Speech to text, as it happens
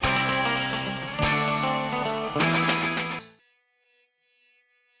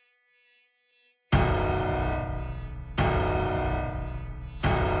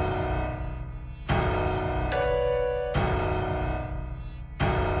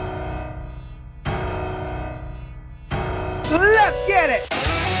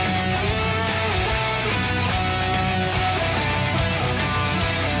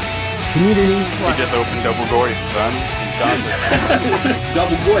community. We just opened Double Voice, son.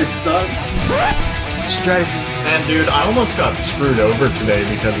 Double voice, son. Strategy. And dude, I almost got screwed over today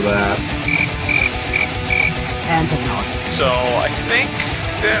because of that. And technology. So I think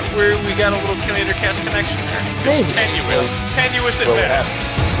that we got a little CommanderCast connection there. Maybe. Tenuous at best.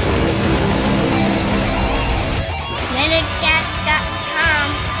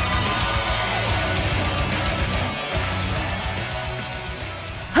 CommanderCast.com.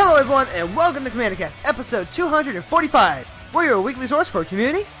 Hello everyone, and welcome to CommanderCast, episode 245. We're your weekly source for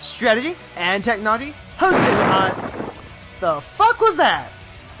community, strategy, and technology, hosted on... The fuck was that?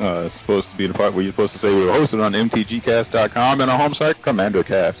 It's supposed to be the part where you're supposed to say we were hosted on mtgcast.com and our home site,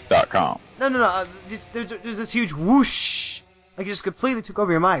 CommanderCast.com. No. There's this huge whoosh. Like, you just completely took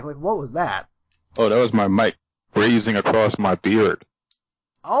over your mic. Like, what was that? Oh, that was my mic grazing across my beard.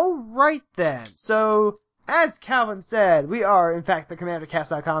 Alright then. So, as Calvin said, we are, in fact, the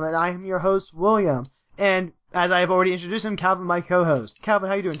CommanderCast.com, and I am your host, William. And, as I have already introduced him, Calvin, my co-host. Calvin,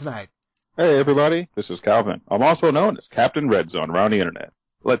 how you doing tonight? Hey everybody, this is Calvin. I'm also known as Captain Red Zone around the internet.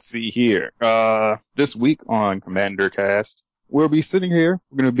 Let's see here. This week on CommanderCast, we'll be sitting here.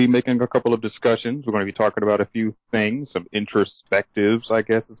 We're going to be making a couple of discussions. We're going to be talking about a few things, some introspectives, I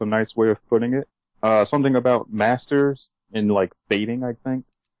guess is a nice way of putting it. Something about masters and like baiting, I think.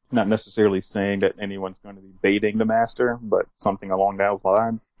 Not necessarily saying that anyone's going to be baiting the master, but something along those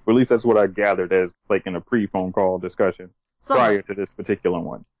lines. Or at least that's what I gathered as like in a pre-phone call discussion prior to this particular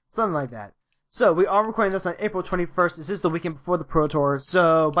one. Something like that. So, we are recording this on April 21st. This is the weekend before the Pro Tour.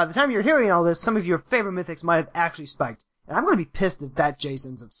 So, by the time you're hearing all this, some of your favorite mythics might have actually spiked. And I'm going to be pissed if that Jace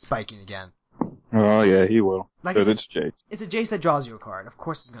ends up spiking again. Oh yeah, he will. Like, Because it's Jace. It's a Jace that draws you a card. Of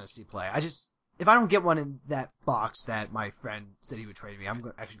course it's going to see play. If I don't get one in that box that my friend said he would trade me, I'm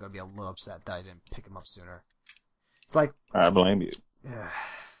actually going to be a little upset that I didn't pick him up sooner. It's like... I blame you.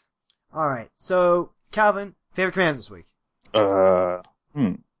 Alright, so, Calvin, favorite commander this week?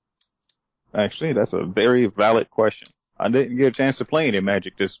 Actually, that's a very valid question. I didn't get a chance to play any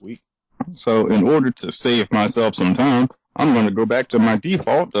Magic this week. So in order to save myself some time, I'm going to go back to my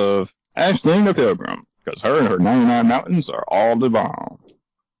default of Ashling the Pilgrim, because her and her 99 mountains are all the bomb.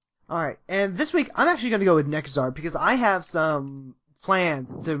 Alright, and this week I'm actually going to go with Nextzar because I have some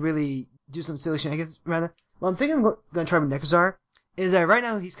plans to really do some silly shenanigans. Rather, what I'm thinking I'm going to try with Nextzar is that right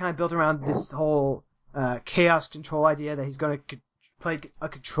now he's kind of built around this whole chaos control idea that he's going to play a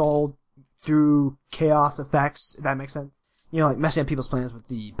control through chaos effects, if that makes sense. You know, like messing up people's plans with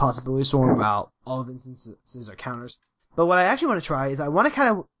the possibility storm about all of instances or counters. But what I actually want to try is I want to kind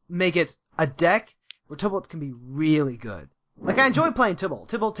of make it a deck where Tybalt can be really good. Like, I enjoy playing Tybalt.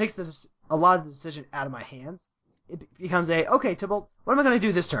 Tybalt takes a lot of the decision out of my hands. It becomes okay, Tybalt, what am I going to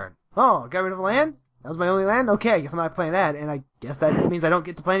do this turn? Oh, got rid of a land? That was my only land? Okay, I guess I'm not playing that, and I guess that means I don't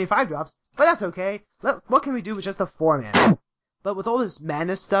get to play any 5-drops. But that's okay. What can we do with just a 4-mana? But with all this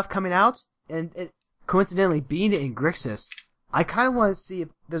madness stuff coming out, and it coincidentally being in Grixis, I kind of want to see if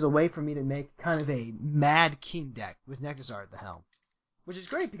there's a way for me to make kind of a Mad King deck with Nextzar at the helm. Which is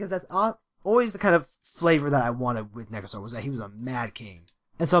great, because that's always the kind of flavor that I wanted with Nextzar, was that he was a Mad King.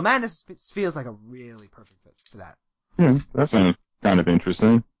 And so Madness feels like a really perfect fit for that. That sounds kind of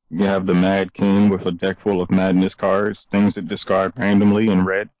interesting. You have the Mad King with a deck full of Madness cards, things that discard randomly in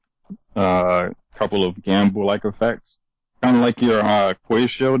red, couple of gamble-like effects. Kind of like your quiz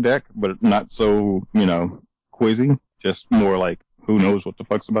show deck, but not so, quizzy. Just more like, who knows what the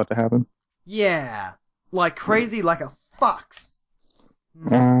fuck's about to happen? Yeah. Like crazy like a fox.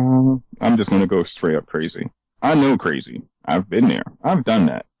 I'm just gonna go straight up crazy. I know crazy. I've been there. I've done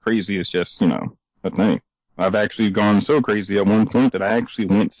that. Crazy is just, a thing. I've actually gone so crazy at one point that I actually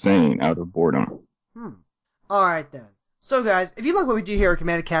went sane out of boredom. Alright then. So guys, if you like what we do here at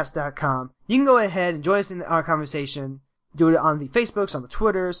CommanderCast.com, you can go ahead and join us in our conversation. Do it on the Facebooks, on the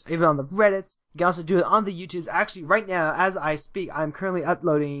Twitters, even on the Reddits. You can also do it on the YouTubes. Actually, right now, as I speak, I'm currently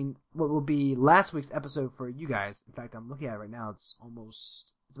uploading what will be last week's episode for you guys. In fact, I'm looking at it right now. It's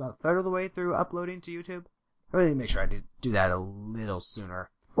about a third of the way through uploading to YouTube. I really need to make sure I do that a little sooner.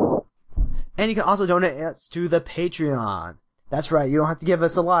 And you can also donate us to the Patreon. That's right. You don't have to give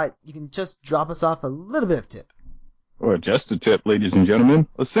us a lot. You can just drop us off a little bit of tip. Or just a tip, ladies and gentlemen.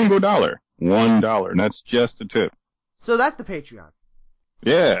 A single $1. $1. That's just a tip. So that's the Patreon.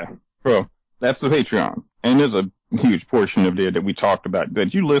 Yeah. Well, that's the Patreon. And there's a huge portion of there that we talked about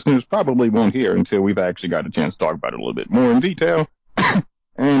that you listeners probably won't hear until we've actually got a chance to talk about it a little bit more in detail.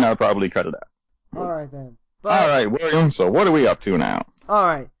 And I'll probably cut it out. Alright then. Alright, William, so what are we up to now?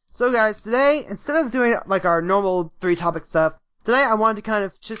 Alright. So guys, today, instead of doing like our normal 3-topic stuff, today I wanted to kind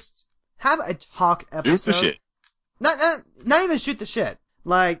of just have a talk episode. Shoot the shit. Not even shoot the shit.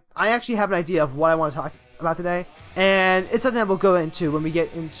 Like, I actually have an idea of what I want to talk about today, and it's something that we'll go into when we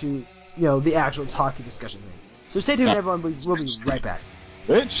get into, the actual talking discussion thing. So stay tuned, everyone. We'll be right back.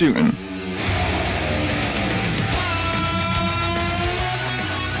 It's shooting.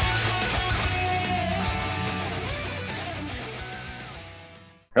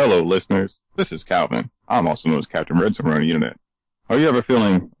 Hello, listeners. This is Calvin. I'm also known as Captain Red Zone around the internet. Are you ever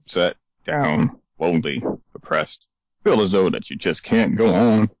feeling upset, down, lonely, depressed? Feel as though that you just can't go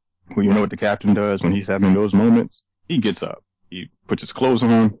on? Well, you know what the captain does when he's having those moments? He gets up. He puts his clothes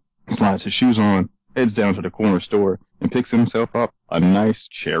on, slides his shoes on, heads down to the corner store, and picks himself up a nice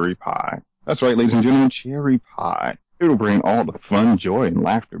cherry pie. That's right, ladies and gentlemen, cherry pie. It'll bring all the fun, joy, and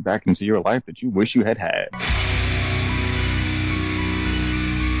laughter back into your life that you wish you had had.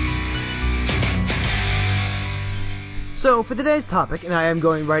 So, for today's topic, and I am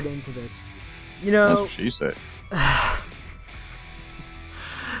going right into this, That's what she said.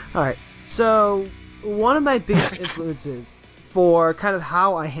 Alright, so, one of my biggest influences for kind of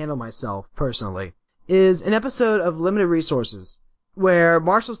how I handle myself, personally, is an episode of Limited Resources, where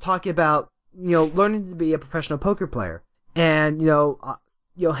Marshall's talking about, learning to be a professional poker player, and,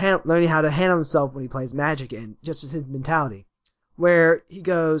 learning how to handle himself when he plays Magic, and just his mentality. Where he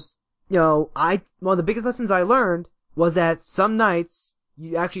goes, one of the biggest lessons I learned was that some nights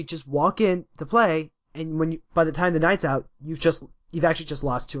you actually just walk in to play, and by the time the night's out, you've actually just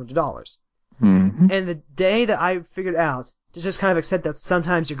lost $200. Mm-hmm. And the day that I figured out to just kind of accept that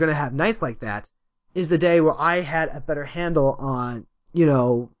sometimes you're going to have nights like that is the day where I had a better handle on,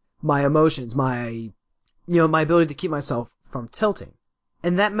 my emotions, my ability to keep myself from tilting.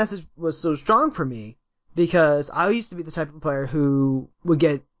 And that message was so strong for me because I used to be the type of player who would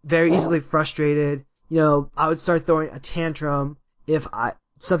get very easily frustrated. I would start throwing a tantrum if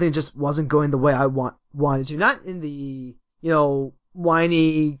something just wasn't going the way I wanted to. Not in the,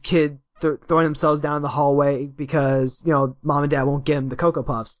 whiny kid throwing themselves down the hallway because, mom and dad won't give them the Cocoa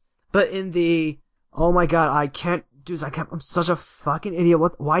Puffs. But in the, oh my god, I can't do this. I'm such a fucking idiot.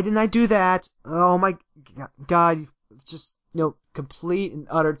 Why didn't I do that? Oh my god, just, complete and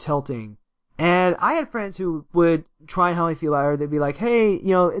utter tilting. And I had friends who would try and help me feel better. They'd be like, hey,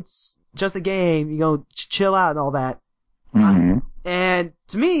 it's just a game, chill out and all that. Mm-hmm. And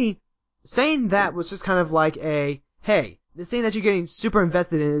to me, saying that was just kind of like hey, this thing that you're getting super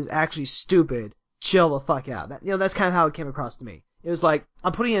invested in is actually stupid. Chill the fuck out. That's kind of how it came across to me. It was like,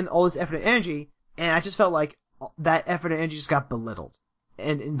 I'm putting in all this effort and energy, and I just felt like that effort and energy just got belittled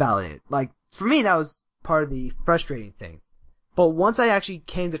and invalidated. Like, for me, that was part of the frustrating thing. But once I actually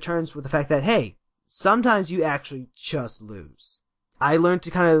came to terms with the fact that, hey, sometimes you actually just lose. I learned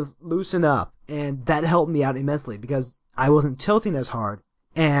to kind of loosen up, and that helped me out immensely because I wasn't tilting as hard,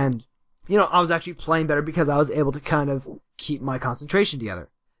 and, I was actually playing better because I was able to kind of keep my concentration together.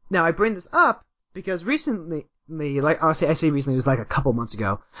 Now, I bring this up because recently, like, I say recently, it was like a couple months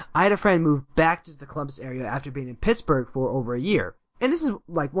ago, I had a friend move back to the Columbus area after being in Pittsburgh for over a year. And this is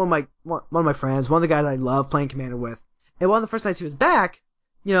like one of my friends, one of the guys I love playing Commander with. And one of the first nights he was back,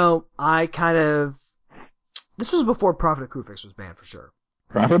 I kind of, this was before Prophet of Krufix was banned for sure.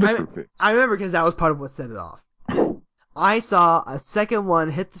 Prophet of Krufix. I remember because that was part of what set it off. I saw a second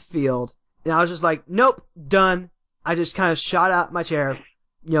one hit the field, and I was just like, nope, done. I just kind of shot out my chair,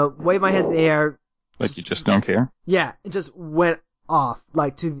 waved my hands in the air. Like you just don't care? Yeah, it just went off,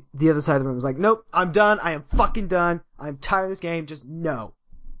 like, to the other side of the room. It was like, nope, I'm done. I am fucking done. I'm tired of this game. Just no.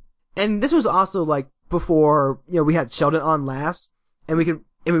 And this was also, like, before, we had Sheldon on last, and we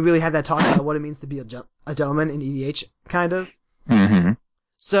really had that talk about what it means to be a gentleman in EDH, kind of. Mm-hmm.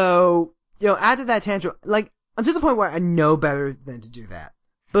 So, after that tantrum, like, I'm to the point where I know better than to do that.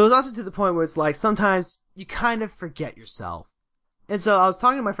 But it was also to the point where it's like, sometimes you kind of forget yourself. And so I was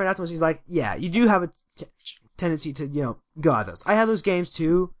talking to my friend afterwards, he's like, yeah, you do have a tendency to, go at this. I have those games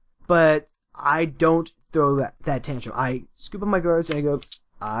too, but I don't throw that tantrum. I scoop up my cards and I go,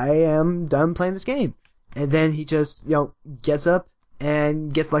 I am done playing this game. And then he just, gets up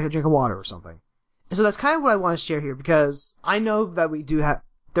and gets like a drink of water or something. And so that's kind of what I want to share here because I know that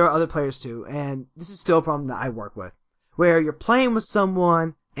there are other players too, and this is still a problem that I work with, where you're playing with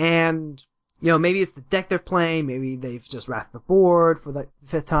someone and, maybe it's the deck they're playing, maybe they've just wrapped the board for the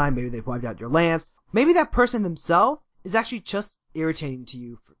 5th time, maybe they've wiped out your lands, maybe that person themselves is actually just irritating to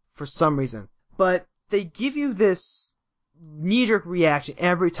you for some reason, but they give you this knee-jerk reaction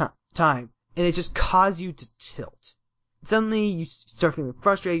every time, and it just causes you to tilt. Suddenly, you start feeling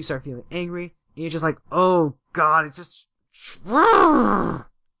frustrated, you start feeling angry, and you're just like, oh god, it's just...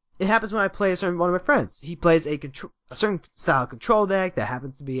 It happens when I play one of my friends. He plays a certain style control deck that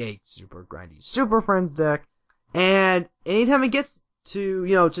happens to be a super grindy Super Friends deck, and anytime it gets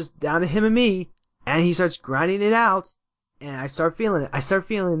to, just down to him and me, and he starts grinding it out, and I start feeling it. I start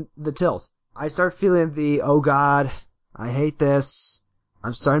feeling the tilt. I start feeling the, oh god, I hate this.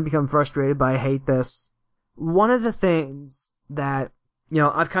 I'm starting to become frustrated, but I hate this. One of the things that,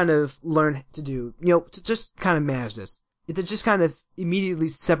 I've kind of learned to do, to just kind of manage this, is to just kind of immediately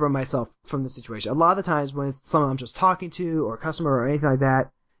separate myself from the situation. A lot of the times when it's someone I'm just talking to, or a customer, or anything like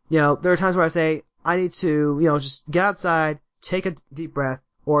that, there are times where I say, I need to, just get outside, take a deep breath,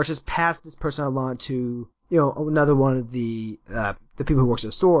 or just pass this person along to, another one of the people who works at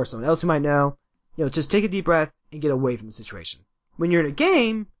the store, or someone else who might know. Just take a deep breath and get away from the situation. When you're in a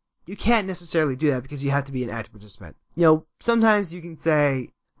game, you can't necessarily do that because you have to be an active participant. Sometimes you can say,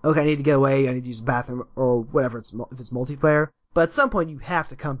 okay, I need to get away, I need to use the bathroom, or whatever if it's multiplayer, but at some point you have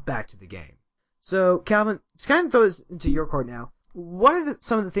to come back to the game. So, Calvin, to kind of throw this into your court now, what are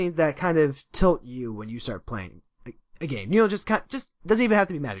some of the things that kind of tilt you when you start playing a game? Just doesn't even have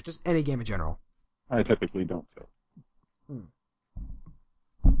to be Magic, just any game in general. I typically don't tilt.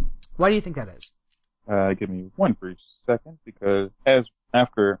 Why do you think that is? Give me one brief second, because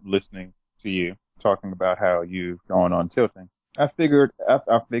after listening to you talking about how you've gone on tilting, I figured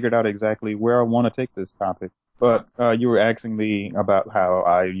out exactly where I want to take this topic. But you were asking me about how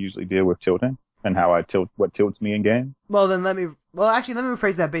I usually deal with tilting and how I tilt, what tilts me in game. Well, then let me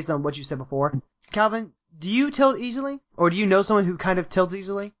rephrase that based on what you said before. Calvin, do you tilt easily, or do you know someone who kind of tilts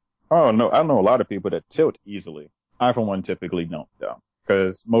easily? Oh no, I know a lot of people that tilt easily. I, for one, typically don't, though.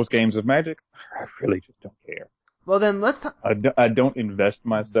 Because most games of Magic, I really just don't care. Well, then let's talk. I don't invest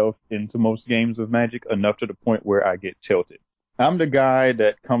myself into most games of Magic enough to the point where I get tilted. I'm the guy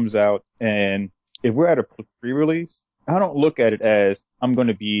that comes out, and if we're at a pre-release, I don't look at it as I'm going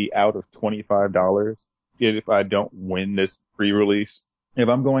to be out of $25 if I don't win this pre-release. If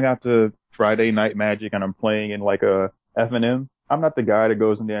I'm going out to Friday Night Magic and I'm playing in like a F&M, I'm not the guy that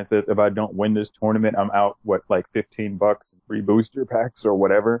goes in there and says, if I don't win this tournament, I'm out, like $15 and free booster packs or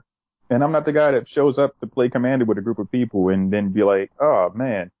whatever. And I'm not the guy that shows up to play Commander with a group of people and then be like, oh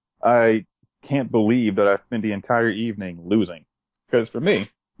man, I can't believe that I spent the entire evening losing. Because for me,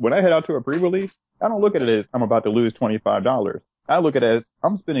 when I head out to a pre-release, I don't look at it as I'm about to lose $25. I look at it as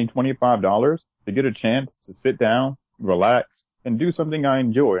I'm spending $25 to get a chance to sit down, relax, and do something I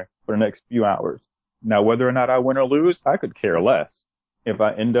enjoy for the next few hours. Now, whether or not I win or lose, I could care less.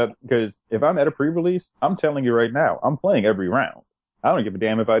 Because if I'm at a pre-release, I'm telling you right now, I'm playing every round. I don't give a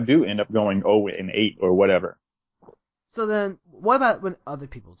damn if I do end up going 0-8 or whatever. So then, what about when other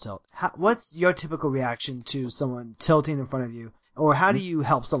people tilt? What's your typical reaction to someone tilting in front of you? Or how do you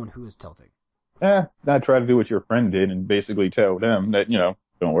help someone who is tilting? I try to do what your friend did and basically tell them that,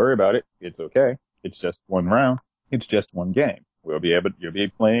 don't worry about it. It's okay. It's just one round. It's just one game. You'll be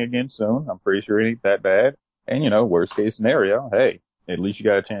playing again soon. I'm pretty sure it ain't that bad. And, worst case scenario, hey, at least you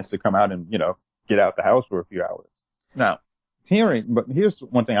got a chance to come out and, get out the house for a few hours. Now, here's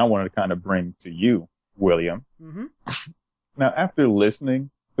one thing I wanted to kind of bring to you, William. Mm-hmm. Now, after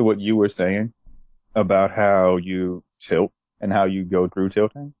listening to what you were saying about how you tilt and how you go through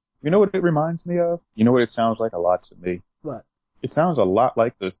tilting, you know what it reminds me of? You know what it sounds like a lot to me? What? It sounds a lot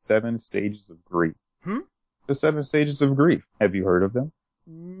like the 7 stages of grief. The 7 stages of grief. Have you heard of them?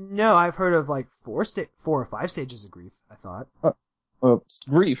 No, I've heard of like 4 or 5 stages of grief, I thought.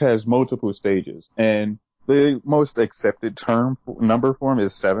 Grief has multiple stages, and the most accepted number form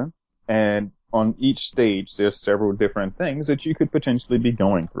is 7. And on each stage, there's several different things that you could potentially be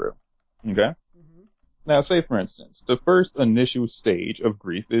going through. Okay? Mm-hmm. Now, say for instance, the first initial stage of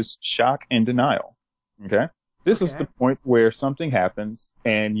grief is shock and denial. Okay? This is the point where something happens,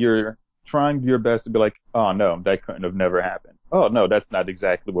 and you're trying your best to be like, oh no, that couldn't have never happened. Oh no, that's not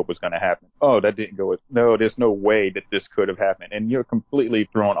exactly what was going to happen. Oh, that didn't go. No, there's no way that this could have happened. And you're completely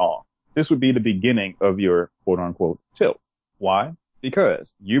thrown off. This would be the beginning of your quote unquote tilt. Why?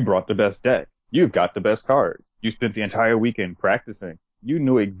 Because you brought the best deck. You've got the best cards. You spent the entire weekend practicing. You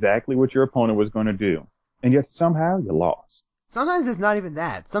knew exactly what your opponent was going to do. And yet somehow you lost. Sometimes it's not even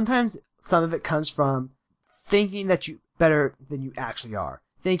that. Sometimes some of it comes from thinking that you're better than you actually are.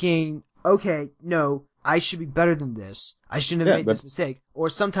 Thinking, okay, no, I should be better than this. I shouldn't have made this mistake. Or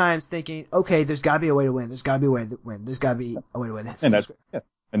sometimes thinking, okay, there's got to be a way to win. There's got to be a way to win. There's got to be a way to win.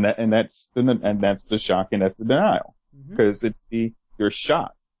 And that's the shock and that's the denial. Because it's your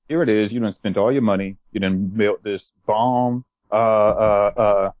shock. Here it is. You done spent all your money. You done built this bomb.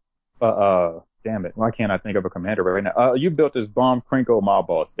 Damn it. Why can't I think of a commander right now? You built this bomb Krenko Mob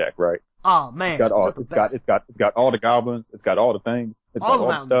Boss deck, right? Oh man. It's got all the goblins. It's got all the things. It's all got the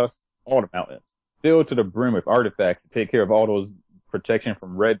all the stuff. All the mountains. Filled to the brim with artifacts to take care of all those protection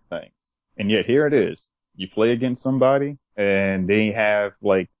from red things. And yet here it is. you play against somebody and they have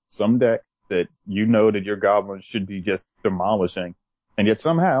like some deck that you know that your goblins should be just demolishing, and yet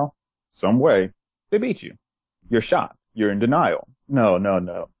somehow, some way, they beat you. You're shocked. You're in denial.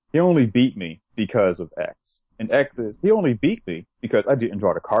 No. He only beat me because of X. And X is, he only beat me because I didn't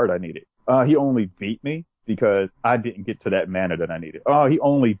draw the card I needed. He only beat me because I didn't get to that mana that I needed. Oh, he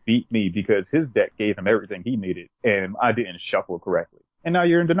only beat me because his deck gave him everything he needed and I didn't shuffle correctly. And now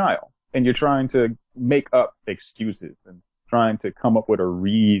you're in denial and you're trying to make up excuses and trying to come up with a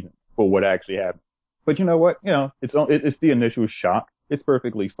reason for what actually happened. But you know what? It's the initial shock. It's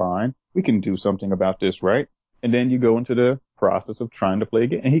perfectly fine. We can do something about this, right? And then you go into the process of trying to play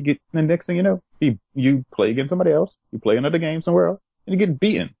again, and the next thing you know, you play against somebody else, you play another game somewhere else, and you get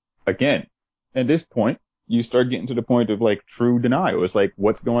beaten again. At this point, you start getting to the point of like true denial. It's like,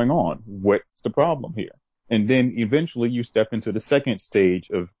 what's going on? What's the problem here? And then eventually you step into the second stage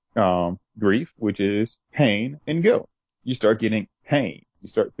of grief, which is pain and guilt. You start getting pain. You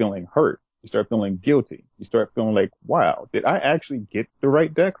start feeling hurt. You start feeling guilty. You start feeling like, wow, did I actually get the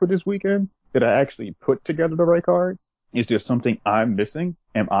right deck for this weekend? Did I actually put together the right cards? Is there something I'm missing?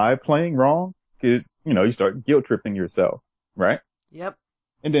 Am I playing wrong? Because, you start guilt tripping yourself, right? Yep.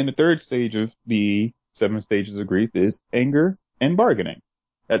 And then the third stage of the 7 stages of grief is anger and bargaining.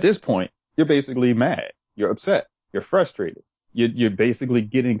 At this point, you're basically mad. You're upset. You're frustrated. You're basically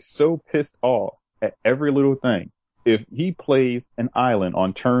getting so pissed off at every little thing. If he plays an island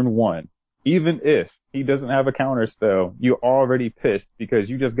on turn 1, even if he doesn't have a counter spell, you're already pissed because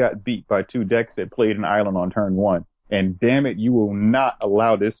you just got beat by 2 decks that played an island on turn 1. And damn it, you will not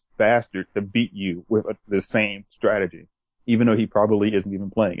allow this bastard to beat you with the same strategy, even though he probably isn't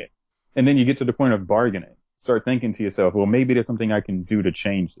even playing it. And then you get to the point of bargaining. Start thinking to yourself, well, maybe there's something I can do to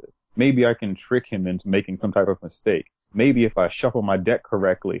change this. Maybe I can trick him into making some type of mistake. Maybe if I shuffle my deck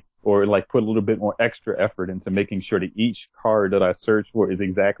correctly or like put a little bit more extra effort into making sure that each card that I search for is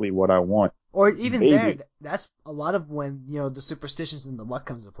exactly what I want. Or even Maybe. there, that's a lot of when, the superstitions and the luck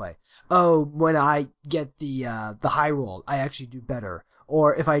comes into play. Oh, when I get the high roll, I actually do better.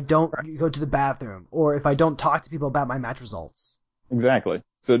 Or if I don't go to the bathroom, or if I don't talk to people about my match results. Exactly.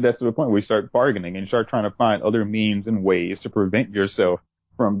 So that's the point where you start bargaining and you start trying to find other means and ways to prevent yourself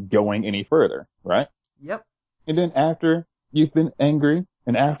from going any further, right? Yep. And then after you've been angry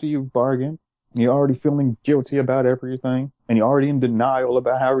and after you've bargained, and you're already feeling guilty about everything, and you're already in denial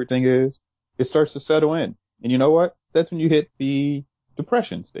about how everything is, it starts to settle in. And you know what? That's when you hit the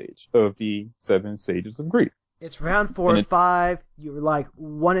depression stage of the 7 stages of grief. It's round 4 or 5. You're like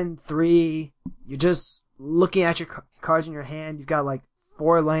 1 in 3. You're just looking at your cards in your hand. You've got like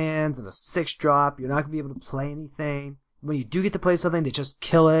 4 lands and a 6 drop. You're not going to be able to play anything. When you do get to play something, they just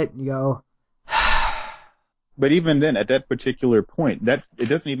kill it. And you go... But even then, at that particular point, it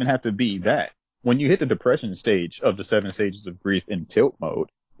doesn't even have to be that. When you hit the depression stage of the 7 stages of grief in tilt mode,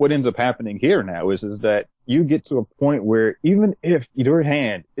 what ends up happening here now is that you get to a point where even if your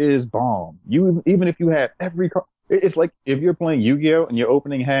hand is bomb, even if you have every card, it's like if you're playing Yu-Gi-Oh! And your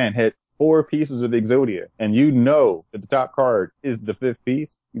opening hand had 4 pieces of Exodia, and you know that the top card is the 5th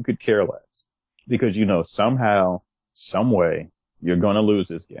piece, you could care less. Because somehow, some way, you're gonna lose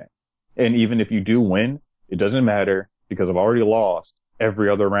this game. And even if you do win, it doesn't matter because I've already lost every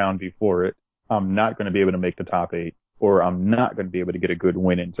other round before it. I'm not going to be able to make the top 8, or I'm not going to be able to get a good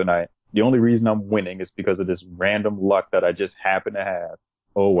win in tonight. The only reason I'm winning is because of this random luck that I just happen to have.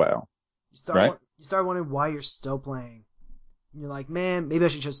 Oh, well. You start wondering why you're still playing. You're like, man, maybe I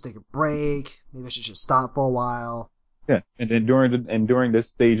should just take a break. Maybe I should just stop for a while. Yeah. And then during this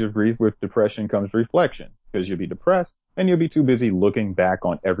stage of grief with depression comes reflection, because you'll be depressed and you'll be too busy looking back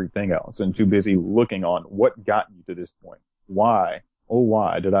on everything else and too busy looking on what got you to this point. Why? Oh,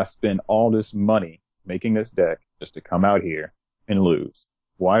 why did I spend all this money making this deck just to come out here and lose?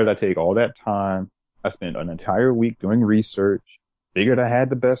 Why did I take all that time? I spent an entire week doing research, figured I had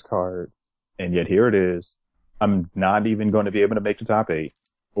the best cards, and yet here it is. I'm not even going to be able to make the top 8,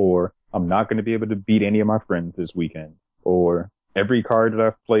 or I'm not going to be able to beat any of my friends this weekend, or every card that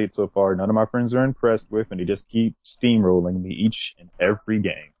I've played so far, none of my friends are impressed with, and they just keep steamrolling me each and every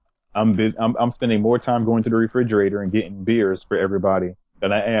game. I'm spending more time going to the refrigerator and getting beers for everybody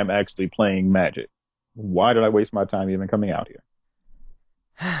than I am actually playing Magic. Why did I waste my time even coming out here?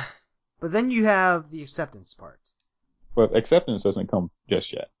 But then you have the acceptance part. But acceptance doesn't come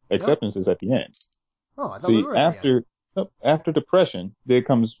just yet. Acceptance is at the end. Oh, I thought we were at the end. After depression, there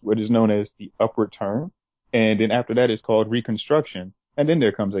comes what is known as the upward turn. And then after that is called reconstruction. And then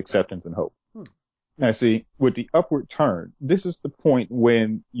there comes acceptance and hope. Now see, with the upward turn, this is the point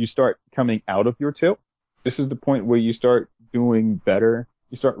when you start coming out of your tilt. This is the point where you start doing better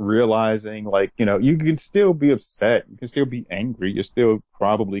you start realizing, like, you can still be upset. You can still be angry. You're still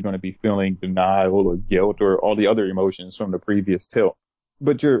probably going to be feeling denial or guilt or all the other emotions from the previous tilt.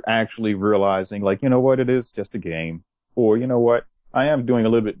 But you're actually realizing, like, you know what, it is just a game. Or, you know what, I am doing a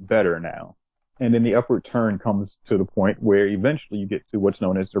little bit better now. And then the upward turn comes to the point where eventually you get to what's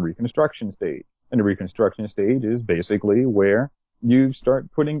known as the reconstruction stage. And the reconstruction stage is basically where you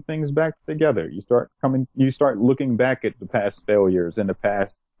start putting things back together. You start looking back at the past failures and the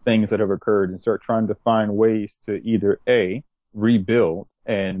past things that have occurred and start trying to find ways to either A, rebuild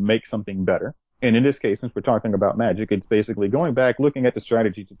and make something better. And in this case, since we're talking about Magic, it's basically going back, looking at the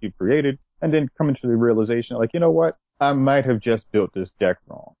strategies that you've created, and then coming to the realization, like, you know what? I might have just built this deck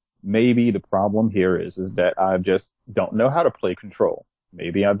wrong. Maybe the problem here is that I just don't know how to play control.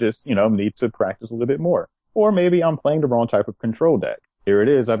 Maybe I just, need to practice a little bit more. Or maybe I'm playing the wrong type of control deck. Here it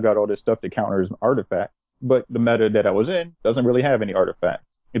is. I've got all this stuff that counters an artifact, but the meta that I was in doesn't really have any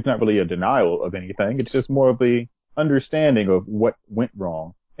artifacts. It's not really a denial of anything. It's just more of the understanding of what went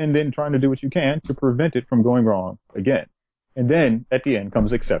wrong and then trying to do what you can to prevent it from going wrong again. And then at the end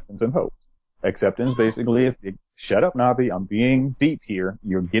comes acceptance and hope. Acceptance basically is, shut up, Navi. I'm being deep here.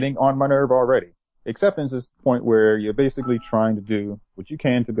 You're getting on my nerve already. Acceptance is the point where you're basically trying to do what you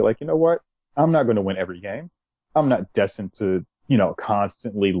can to be like, you know what? I'm not going to win every game. I'm not destined to,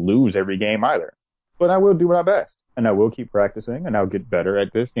 constantly lose every game either. But I will do my best. And I will keep practicing, and I'll get better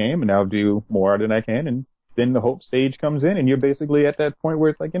at this game, and I'll do more than I can. And then the hope stage comes in, and you're basically at that point where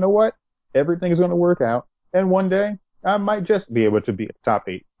it's like, you know what? Everything is going to work out. And one day, I might just be able to be at top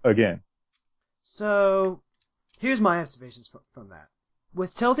 8 again. So, here's my observations from that.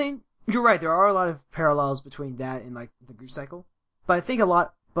 With tilting, you're right, there are a lot of parallels between that and, like, the group cycle. But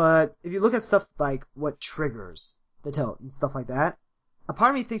if you look at stuff like what triggers the tilt and stuff like that, a part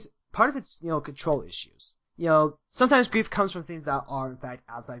of me thinks part of it's, control issues. Sometimes grief comes from things that are, in fact,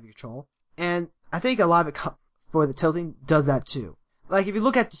 outside of your control. And I think a lot of it for the tilting does that too. Like, if you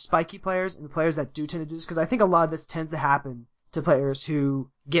look at the spiky players and the players that do tend to do this, because I think a lot of this tends to happen to players who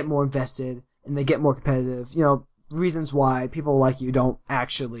get more invested and they get more competitive, reasons why people like you don't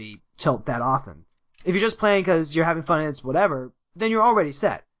actually tilt that often. If you're just playing because you're having fun and it's whatever, then you're already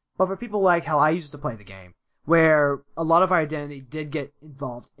set. But for people like how I used to play the game, where a lot of our identity did get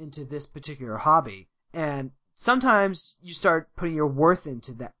involved into this particular hobby, and sometimes you start putting your worth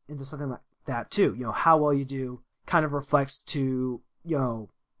into something like that too. How well you do kind of reflects to, it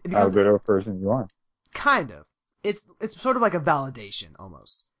becomes how good of a person you are. Kind of. It's sort of like a validation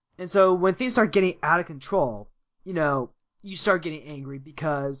almost. And so when things start getting out of control, you start getting angry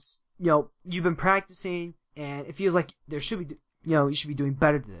because, you've been practicing and it feels like you should be doing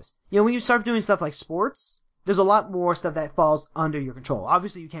better than this. When you start doing stuff like sports, there's a lot more stuff that falls under your control.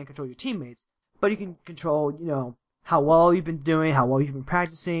 Obviously you can't control your teammates, but you can control, how well you've been doing, how well you've been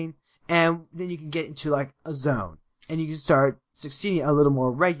practicing, and then you can get into like a zone and you can start succeeding a little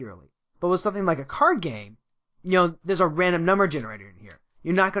more regularly. But with something like a card game, there's a random number generator in here.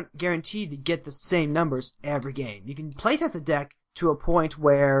 You're not guaranteed to get the same numbers every game. You can playtest a deck to a point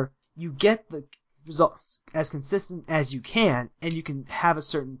where you get the results as consistent as you can, and you can have a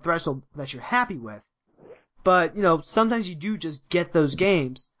certain threshold that you're happy with. But, sometimes you do just get those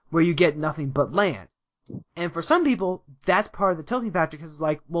games where you get nothing but land. And for some people, that's part of the tilting factor, because it's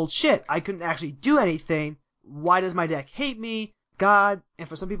like, well, shit, I couldn't actually do anything. Why does my deck hate me? God. And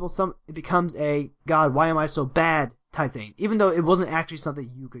for some people, it becomes a, God, why am I so bad type thing, even though it wasn't actually something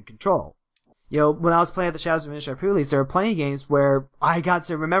you could control. When I was playing at the Shadows of Ministry pre-release, there were plenty of games where I got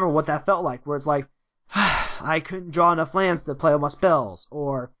to remember what that felt like, where it's like, I couldn't draw enough lands to play all my spells,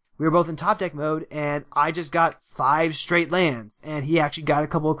 or we were both in top deck mode, and I just got 5 straight lands, and he actually got a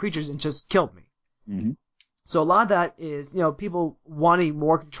couple of creatures and just killed me. Mm-hmm. So a lot of that is, people wanting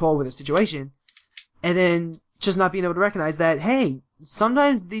more control over the situation, and then just not being able to recognize that, hey,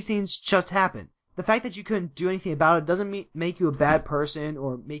 sometimes these things just happen. The fact that you couldn't do anything about it doesn't make you a bad person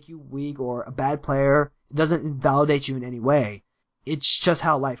or make you weak or a bad player. It doesn't invalidate you in any way. It's just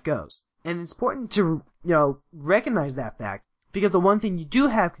how life goes. And it's important to, recognize that fact, because the one thing you do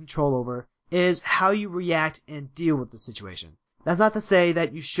have control over is how you react and deal with the situation. That's not to say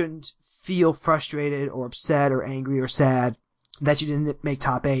that you shouldn't feel frustrated or upset or angry or sad that you didn't make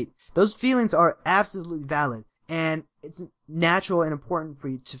top 8. Those feelings are absolutely valid. And it's natural and important for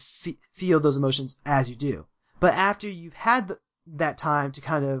you to feel those emotions as you do. But after you've had that time to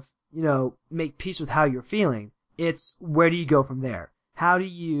kind of, make peace with how you're feeling, it's where do you go from there? How do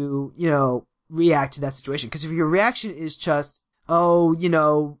you, react to that situation? Because if your reaction is just,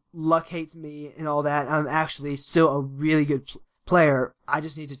 oh, luck hates me and all that, I'm actually still a really good player, I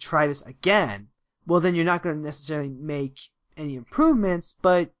just need to try this again, well, then you're not going to necessarily make any improvements,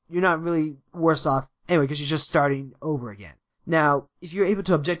 but you're not really worse off anyway because you're just starting over again. Now, if you're able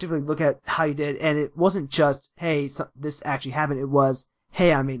to objectively look at how you did, and it wasn't just, hey, this actually happened, it was,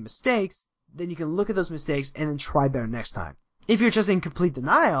 hey, I made mistakes, then you can look at those mistakes and then try better next time. If you're just in complete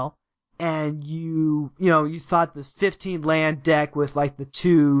denial, and you thought the 15 land deck with like the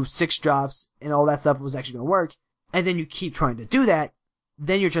 2 6-drops and all that stuff was actually going to work, and then you keep trying to do that,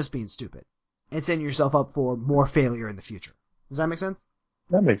 then you're just being stupid and setting yourself up for more failure in the future. Does that make sense?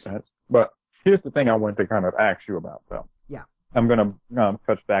 That makes sense. But here's the thing I wanted to kind of ask you about, though. Yeah. I'm going to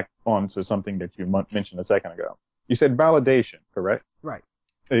touch back on to something that you mentioned a second ago. You said validation, correct? Right.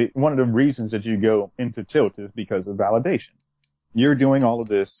 One of the reasons that you go into Tilt is because of validation. You're doing all of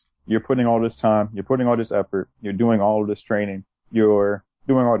this. You're putting all this time. You're putting all this effort. You're doing all of this training. You're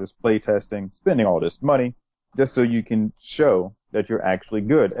doing all this play testing, spending all this money just so you can show that you're actually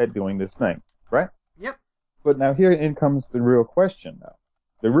good at doing this thing, right? Yep. But now here in comes the real question, though.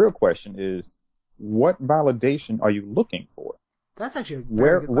 The real question is, what validation are you looking for? That's actually a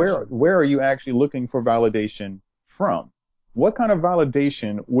very good question. Where are you actually looking for validation from? What kind of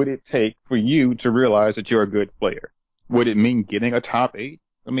validation would it take for you to realize that you're a good player? Would it mean getting a top 8?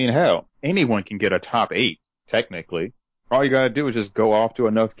 I mean, hell, anyone can get a top 8, technically. All you gotta do is just go off to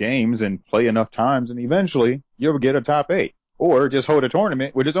enough games and play enough times, and eventually you'll get a top 8. Or just hold a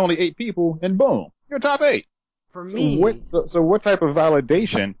tournament where there's only 8 people, and boom, you're top 8. For me... So what type of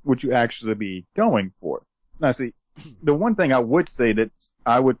validation would you actually be going for? Now, see, the one thing I would say that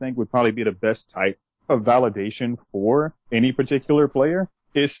I would think would probably be the best type of validation for any particular player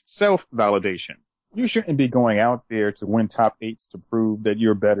is self-validation. You shouldn't be going out there to win top 8s to prove that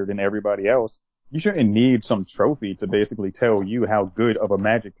you're better than everybody else. You shouldn't need some trophy to basically tell you how good of a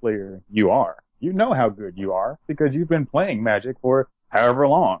Magic player you are. You know how good you are because you've been playing Magic for however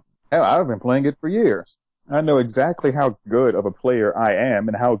long. Hell, I've been playing it for years. I know exactly how good of a player I am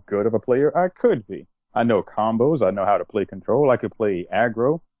and how good of a player I could be. I know combos. I know how to play control. I could play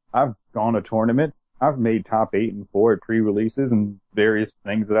aggro. I've gone to tournaments. I've made top 8 and 4 at pre-releases and various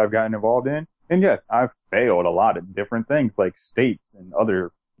things that I've gotten involved in. And yes, I've failed a lot at different things like states and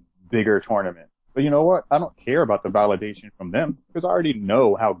other bigger tournaments. But you know what? I don't care about the validation from them because I already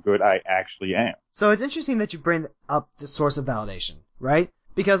know how good I actually am. So it's interesting that you bring up the source of validation, right?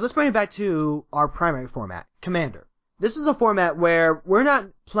 Because let's bring it back to our primary format, Commander. This is a format where we're not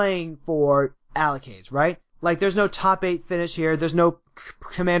playing for allocates, right? Like there's no top 8 finish here. There's no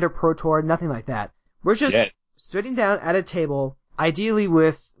Commander Pro Tour, nothing like that. We're just sitting down at a table, ideally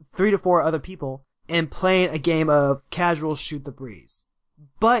with 3 to 4 other people, and playing a game of casual shoot the breeze.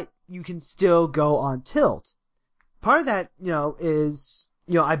 But you can still go on Tilt. Part of that, is,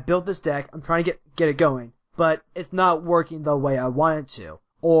 I built this deck, I'm trying to get it going, but it's not working the way I want it to.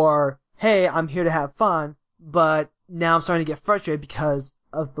 Or, hey, I'm here to have fun, but now I'm starting to get frustrated because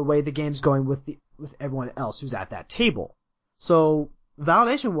of the way the game's going with everyone else who's at that table. So,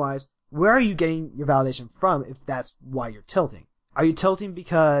 validation-wise, where are you getting your validation from if that's why you're tilting? Are you tilting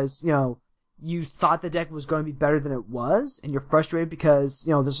because, you thought the deck was going to be better than it was, and you're frustrated because,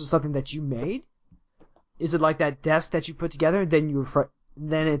 this was something that you made? Is it like that desk that you put together, and then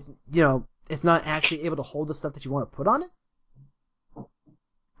then it's, it's not actually able to hold the stuff that you want to put on it?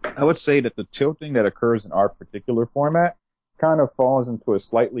 I would say that the tilting that occurs in our particular format kind of falls into a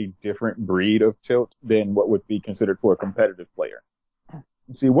slightly different breed of tilt than what would be considered for a competitive player.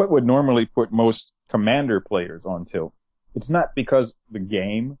 See, what would normally put most Commander players on tilt? It's not because the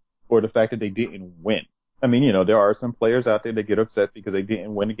game or the fact that they didn't win. I mean, there are some players out there that get upset because they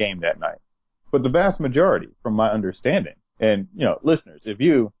didn't win a game that night. But the vast majority, from my understanding, and, listeners, if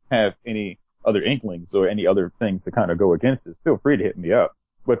you have any other inklings or any other things to kind of go against this, feel free to hit me up.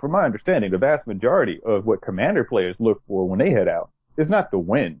 But from my understanding, the vast majority of what Commander players look for when they head out is not the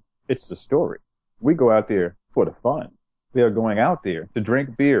win, it's the story. We go out there for the fun. We are going out there to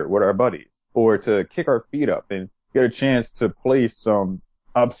drink beer with our buddies or to kick our feet up and get a chance to play some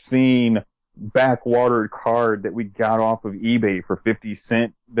obscene backwatered card that we got off of eBay for 50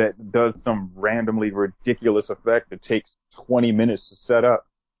 cents that does some randomly ridiculous effect that takes 20 minutes to set up.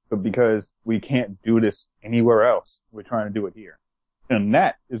 But because we can't do this anywhere else, we're trying to do it here. And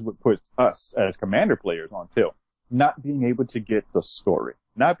that is what puts us as Commander players on tilt. Not being able to get the story.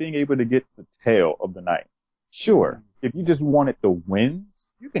 Not being able to get the tale of the night. Sure, if you just wanted the wins,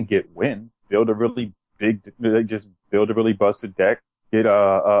 you can get wins. Build a really busted deck. Get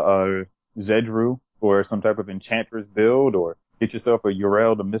a Zedru or some type of Enchantress build, or get yourself a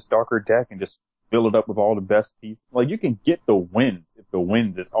Yrel the Miststalker deck and just fill it up with all the best pieces. Like, you can get the wins if the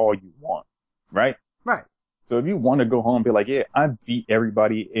wins is all you want, right? Right. So if you want to go home and be like, yeah, I beat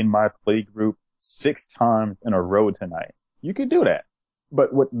everybody in my play group 6 times in a row tonight. You could do that.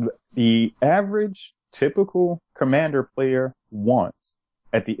 But what the average typical Commander player wants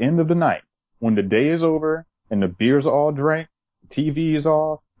at the end of the night, when the day is over and the beers are all drank, the TV is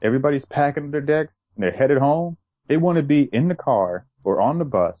off, everybody's packing their decks and they're headed home, they want to be in the car or on the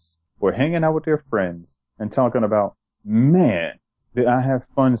bus or hanging out with their friends and talking about, man, did I have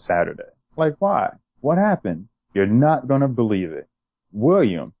fun Saturday? Like, why? What happened? You're not going to believe it.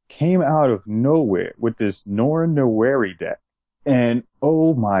 William came out of nowhere with this Nora Noweri deck. And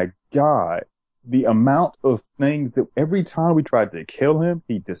oh my God, the amount of things that every time we tried to kill him,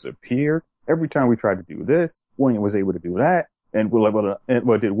 he disappeared. Every time we tried to do this, William was able to do that. And we're like,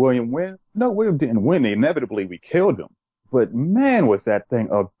 well, did William win? No, William didn't win. Inevitably, we killed him. But man, was that thing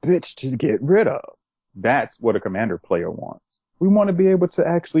a bitch to get rid of. That's what a Commander player wants. We want to be able to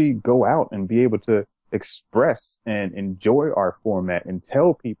actually go out and be able to express and enjoy our format and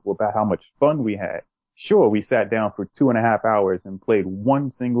tell people about how much fun we had. Sure, we sat down for 2.5 hours and played one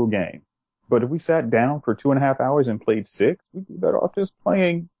single game. But if we sat down for 2.5 hours and played 6, we'd be better off just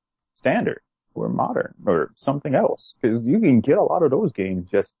playing Standard or Modern or something else. Because you can get a lot of those games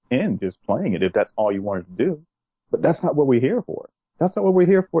just playing it if that's all you wanted to do. But that's not what we're here for. That's not what we're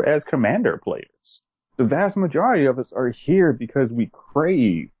here for as Commander players. The vast majority of us are here because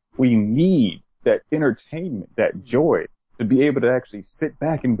we need that entertainment, that joy, to be able to actually sit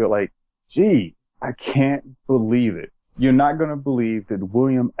back and be like, gee, I can't believe it. You're not going to believe that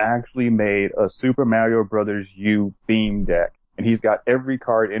William actually made a Super Mario Brothers U theme deck, and he's got every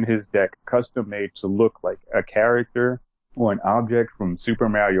card in his deck custom made to look like a character or an object from Super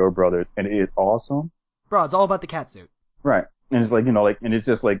Mario Brothers, and it is awesome. Bro, it's all about the catsuit. Right. And it's like, you know, like, and it's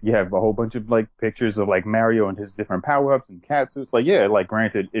just like, you have a whole bunch of like pictures of like Mario and his different power-ups and catsuits. Like, yeah, like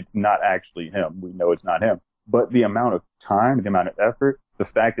granted, it's not actually him. We know it's not him. But the amount of time, the amount of effort, the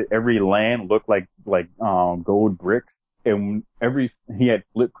fact that every land looked like gold bricks, and he had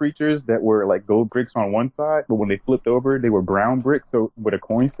flip creatures that were like gold bricks on one side, but when they flipped over, they were brown bricks, so with a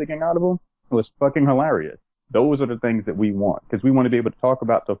coin sticking out of them. It was fucking hilarious. Those are the things that we want, because we want to be able to talk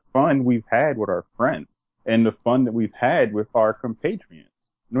about the fun we've had with our friends and the fun that we've had with our compatriots.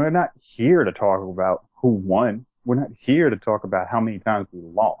 We're not here to talk about who won. We're not here to talk about how many times we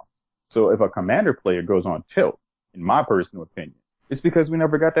lost. So if a Commander player goes on tilt, in my personal opinion, it's because we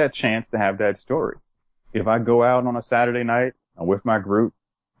never got that chance to have that story. If I go out on a Saturday night, I'm with my group,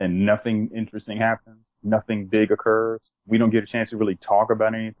 and nothing interesting happens, nothing big occurs, we don't get a chance to really talk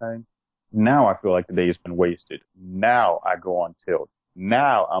about anything, now I feel like the day has been wasted. Now I go on tilt.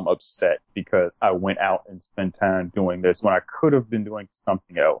 Now I'm upset because I went out and spent time doing this when I could have been doing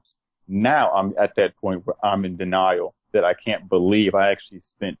something else. Now I'm at that point where I'm in denial that I can't believe I actually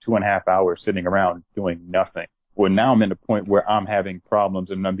spent 2.5 hours sitting around doing nothing. Well, now I'm in a point where I'm having problems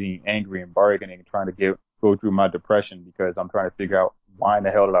and I'm being angry and bargaining and trying to go through my depression because I'm trying to figure out why in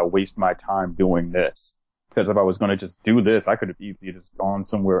the hell did I waste my time doing this? Because if I was going to just do this, I could have easily just gone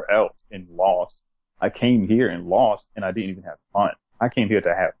somewhere else and lost. I came here and lost, and I didn't even have fun. I came here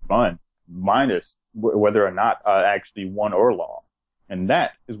to have fun, minus whether or not I actually won or lost. And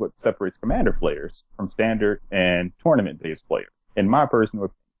that is what separates Commander players from Standard and tournament-based players, in my personal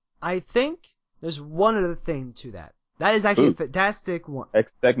opinion. I think there's one other thing to that. That is actually a fantastic one.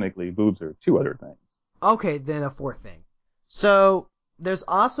 Technically, boobs are 2 other things. Okay, then a 4th thing. So, there's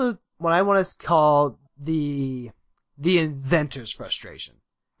also what I want to call the inventor's frustration.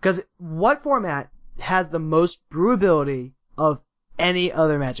 Because what format has the most brewability of any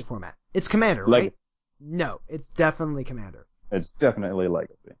other Magic format? It's Commander, right? No, it's definitely Commander. It's definitely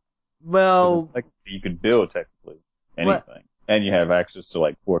Legacy. Well, like you could build technically anything, and you have access to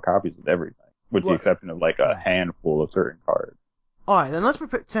like 4 copies of everything, with the exception of like a handful of certain cards. All right, then let's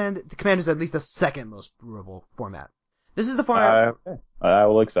pretend the Commander is at least the second most brewable format. This is the format. Okay. I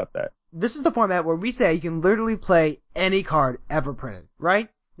will accept that. This is the format where we say you can literally play any card ever printed, right?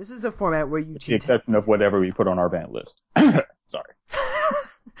 This is the format where you with the exception of whatever we put on our ban list. Sorry.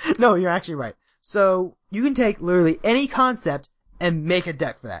 No, you're actually right. So you can take literally any concept and make a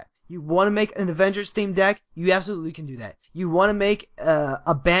deck for that. You want to make an Avengers themed deck? You absolutely can do that. You want to make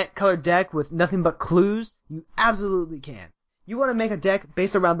a Bant colored deck with nothing but clues? You absolutely can. You want to make a deck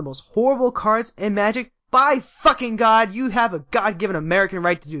based around the most horrible cards in Magic? By fucking God, you have a God-given American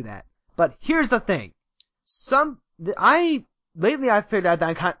right to do that. But here's the thing. Lately I've figured out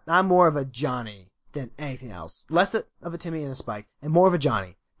that I'm more of a Johnny than anything else. Less of a Timmy and a Spike, and more of a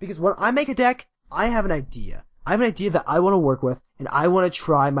Johnny. Because when I make a deck, I have an idea. I have an idea that I want to work with, and I want to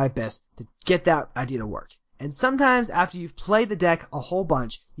try my best to get that idea to work. And sometimes after you've played the deck a whole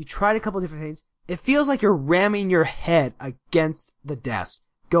bunch, you tried a couple different things, it feels like you're ramming your head against the desk.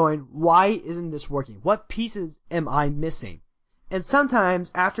 going, why isn't this working? What pieces am I missing? And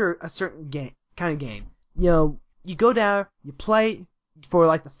sometimes after a certain kind of game, you go down, you play for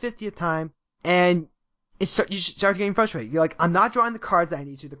like the 50th time, and you start getting frustrated. You're like, I'm not drawing the cards that I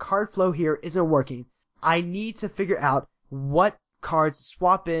need to. The card flow here isn't working. I need to figure out what cards to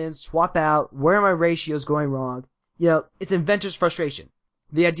swap in, swap out, where are my ratios going wrong. It's inventor's frustration.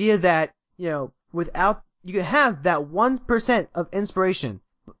 The idea that, without, you can have that 1% of inspiration,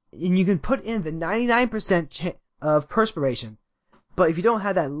 and you can put in the 99% of perspiration, but if you don't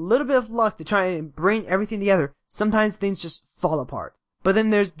have that little bit of luck to try and bring everything together, sometimes things just fall apart. But then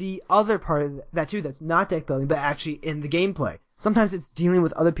there's the other part of that too that's not deck building, but actually in the gameplay. Sometimes it's dealing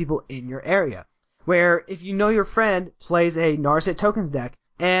with other people in your area. Where if your friend plays a Narset Tokens deck,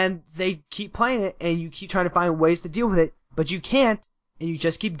 and they keep playing it, and you keep trying to find ways to deal with it, but you can't, and you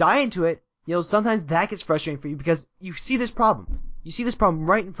just keep dying to it, sometimes that gets frustrating for you because you see this problem. You see this problem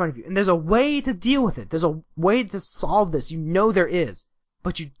right in front of you, and there's a way to deal with it. There's a way to solve this. There is.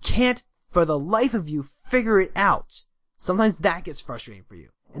 But you can't, for the life of you, figure it out. Sometimes that gets frustrating for you.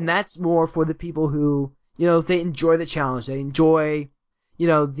 And that's more for the people who, they enjoy the challenge. They enjoy,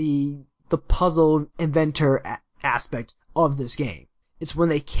 the puzzle inventor aspect of this game. It's when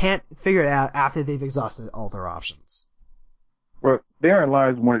they can't figure it out after they've exhausted all their options. Well, therein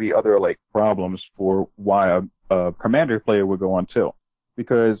lies one of the other problems for why a Commander player would go on tilt.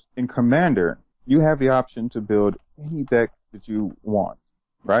 Because in Commander, you have the option to build any deck that you want,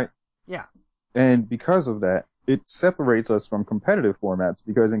 right? Yeah. And because of that, it separates us from competitive formats,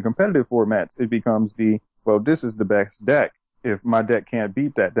 because in competitive formats, it becomes this is the best deck. If my deck can't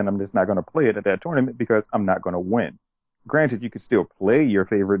beat that, then I'm just not going to play it at that tournament because I'm not going to win. Granted, you could still play your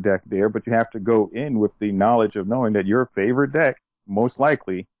favorite deck there, but you have to go in with the knowledge of knowing that your favorite deck most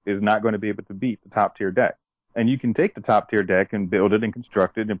likely is not going to be able to beat the top tier deck. And you can take the top tier deck and build it and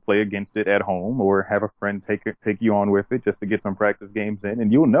construct it and play against it at home, or have a friend take you on with it just to get some practice games in,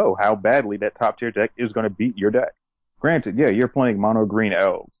 and you'll know how badly that top tier deck is going to beat your deck. Granted, yeah, you're playing mono green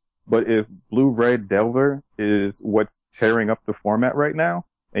elves, but if blue red Delver is what's tearing up the format right now,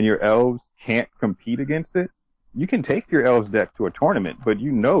 and your elves can't compete against it, you can take your elves deck to a tournament, but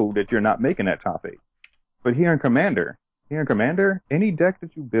you know that you're not making that top 8. But here in Commander, any deck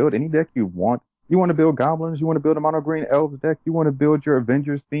that you build, any deck you want to build goblins, you want to build a mono green elves deck, you want to build your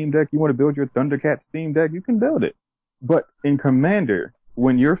Avengers theme deck, you want to build your Thundercats theme deck, you can build it. But in Commander,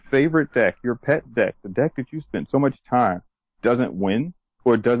 when your favorite deck, your pet deck, the deck that you spent so much time doesn't win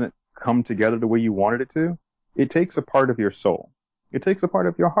or doesn't come together the way you wanted it to, it takes a part of your soul. It takes a part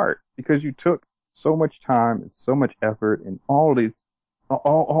of your heart, because you took so much time and so much effort and all this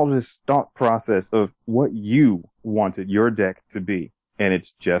thought process of what you wanted your deck to be, and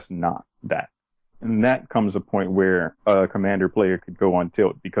it's just not that. And that comes a point where a Commander player could go on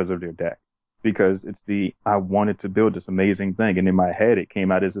tilt because of their deck. Because it's I wanted to build this amazing thing, and in my head it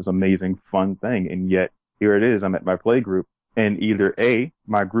came out as this amazing fun thing, and yet here it is, I'm at my play group, and either A,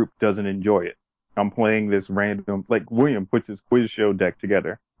 my group doesn't enjoy it. I'm playing this random, William puts his quiz show deck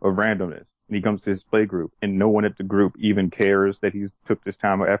together of randomness, and he comes to his play group, and no one at the group even cares that he's took this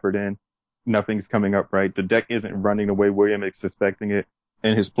time or effort in. Nothing's coming up right. The deck isn't running the way William is suspecting it,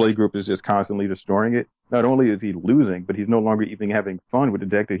 and his play group is just constantly destroying it. Not only is he losing, but he's no longer even having fun with the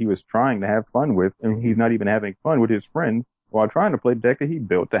deck that he was trying to have fun with, and he's not even having fun with his friends while trying to play the deck that he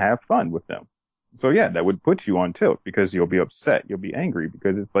built to have fun with them. So yeah, that would put you on tilt, because you'll be upset, you'll be angry,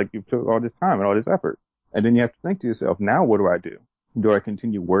 because it's like you took all this time and all this effort. And then you have to think to yourself, now what do? Do I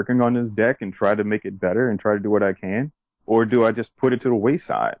continue working on this deck and try to make it better and try to do what I can? Or do I just put it to the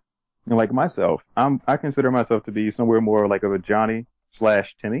wayside? And like myself, I consider myself to be somewhere more like of a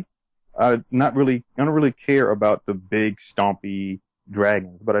Johnny/Timmy. I don't really care about the big stompy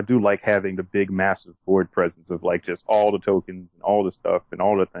dragons, but I do like having the big massive board presence of just all the tokens and all the stuff and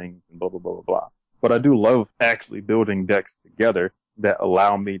all the things and blah, blah, blah, blah, blah. But I do love actually building decks together that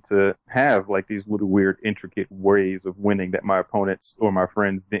allow me to have these little weird intricate ways of winning that my opponents or my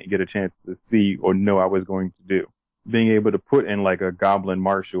friends didn't get a chance to see or know I was going to do. Being able to put in a Goblin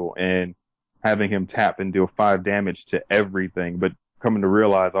Marshal and having him tap and deal 5 damage to everything, but coming to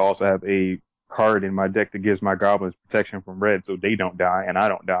realize I also have a card in my deck that gives my goblins protection from red so they don't die and I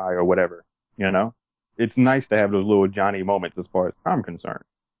don't die or whatever, It's nice to have those little Johnny moments as far as I'm concerned.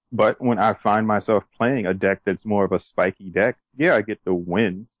 But when I find myself playing a deck that's more of a spiky deck, yeah, I get to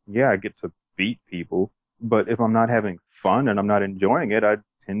win. Yeah, I get to beat people. But if I'm not having fun and I'm not enjoying it, I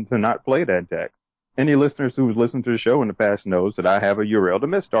tend to not play that deck. Any listeners who's listened to the show in the past knows that I have a Uriel the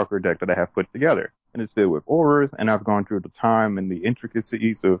Miststalker deck that I have put together. And it's filled with auras, and I've gone through the time and the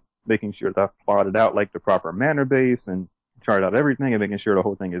intricacies of making sure that I've plotted out the proper mana base and chart out everything and making sure the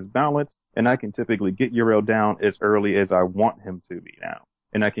whole thing is balanced. And I can typically get Uriel down as early as I want him to be now.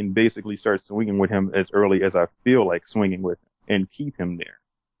 And I can basically start swinging with him as early as I feel like swinging with him and keep him there.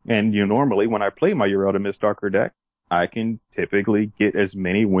 And normally when I play my Uriel to Mistalker deck, I can typically get as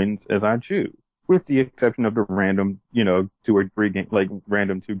many wins as I choose, with the exception of the random, 2 or 3 games, like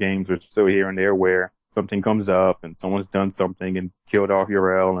random 2 games or so here and there where something comes up and someone's done something and killed off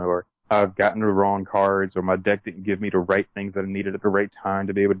Uriel, or I've gotten the wrong cards, or my deck didn't give me the right things that I needed at the right time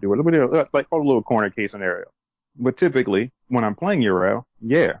to be able to do it. Like a little corner case scenario. But typically, when I'm playing Uriel,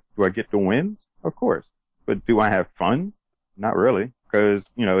 yeah, do I get the wins? Of course. But do I have fun? Not really, because,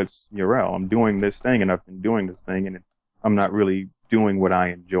 it's Uriel. I'm doing this thing, and I've been doing this thing, and I'm not really doing what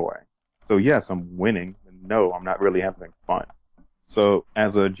I enjoy. So yes, I'm winning, and no, I'm not really having fun. So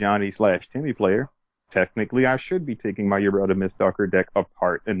as a Johnny/Timmy player, technically I should be taking my Uriel to Mistalker deck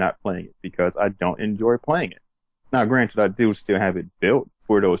apart and not playing it, because I don't enjoy playing it. Now granted, I do still have it built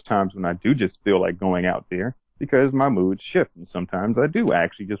for those times when I do just feel like going out there, because my moods shift, and sometimes I do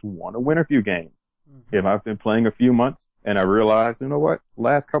actually just want to win a few games. Mm-hmm. If I've been playing a few months and I realize,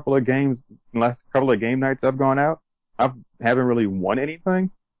 last couple of game nights I've gone out, I haven't really won anything.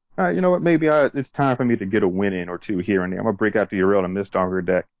 Maybe it's time for me to get a win in or 2 here and there. I'm gonna break out the Uriel and Mistalker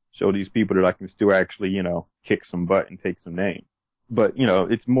deck, show these people that I can still actually, kick some butt and take some names. But,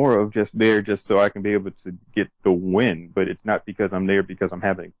 it's more of just there just so I can be able to get the win, but it's not because I'm there because I'm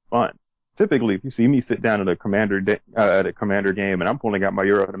having fun. Typically, if you see me sit down at a commander game and I'm pulling out my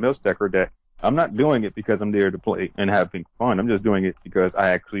Uriel and Mistalker deck, I'm not doing it because I'm there to play and having fun. I'm just doing it because I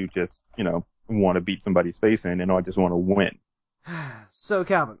actually just, want to beat somebody's face in, and I just want to win. So,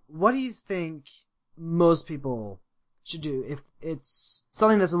 Calvin, what do you think most people should do if it's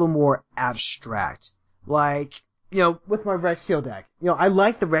something that's a little more abstract? Like, with my Rexiel deck. I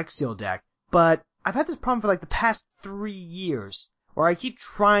like the Rexiel deck, but I've had this problem for like the past 3 years where I keep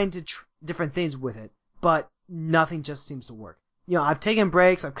trying to different things with it, but nothing just seems to work. I've taken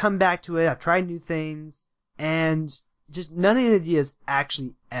breaks, I've come back to it, I've tried new things, and just none of the ideas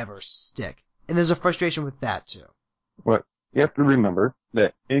actually ever stick. And there's a frustration with that too. But you have to remember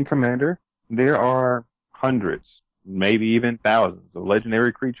that in Commander, there are hundreds, maybe even thousands of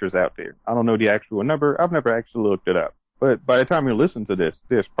legendary creatures out there. I don't know the actual number. I've never actually looked it up. But by the time you listen to this,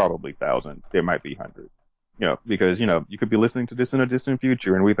 there's probably thousands. There might be hundreds. Because, you could be listening to this in a distant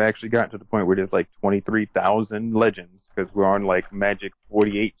future, and we've actually gotten to the point where there's like 23,000 legends, because we're on like Magic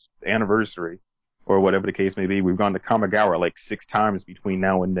 48th anniversary, or whatever the case may be. We've gone to Kamigawa like 6 times between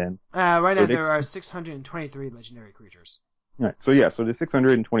now and then. Right now there are 623 legendary creatures. Right. So there's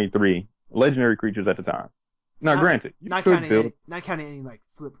 623 legendary creatures at the time. Now, granted, not counting any like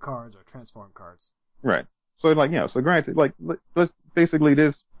flip cards or transform cards. Right. So granted, let's basically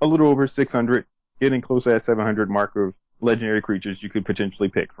there's a little over 600, getting close to that 700 mark of legendary creatures you could potentially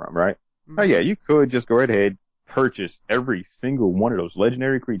pick from, right? Mm-hmm. Oh yeah, you could just go right ahead, purchase every single one of those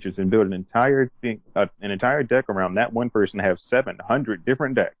legendary creatures and build an entire deck around that one person, have 700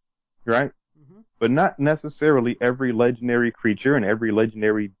 different decks, right? Mm-hmm. But not necessarily every legendary creature and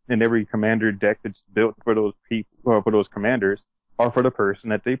every commander deck that's built for those people, for those commanders, are for the person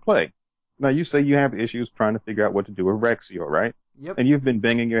that they play. Now you say you have issues trying to figure out what to do with Rexiel, right? Yep. And you've been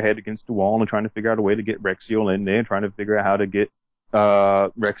banging your head against the wall and trying to figure out a way to get Rexiel in there, and trying to figure out how to get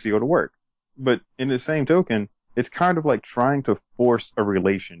Rexiel to work. But in the same token, it's kind of like trying to force a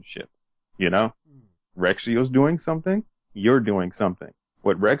relationship, Rexiel's doing something, you're doing something.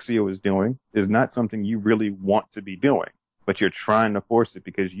 What Rexiel is doing is not something you really want to be doing, but you're trying to force it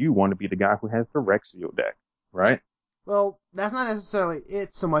because you want to be the guy who has the Rexiel deck, right? Well, that's not necessarily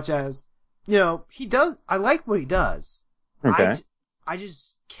it so much as, I like what he does. Okay. I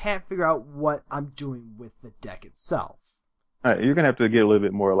just can't figure out what I'm doing with the deck itself. All right, you're going to have to get a little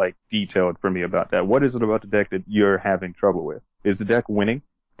bit more detailed for me about that. What is it about the deck that you're having trouble with? Is the deck winning?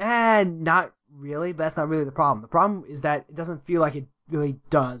 Not really, but that's not really the problem. The problem is that it doesn't feel like it really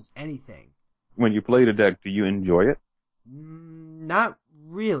does anything. When you play the deck, do you enjoy it? Not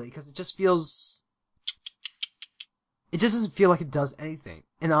really, because it just doesn't feel like it does anything.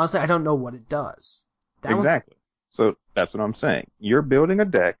 And honestly, I don't know what it does. Exactly. So that's what I'm saying. You're building a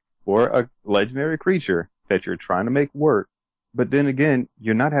deck for a legendary creature that you're trying to make work, but then again,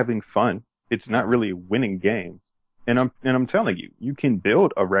 you're not having fun. It's not really winning games. And I'm telling you, you can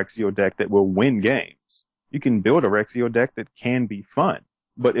build a Rexiel deck that will win games. You can build a Rexiel deck that can be fun.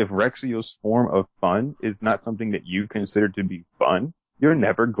 But if Rexiel's form of fun is not something that you consider to be fun, you're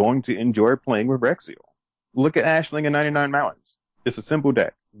never going to enjoy playing with Rexiel. Look at Ashling and 99 Mountains. It's a simple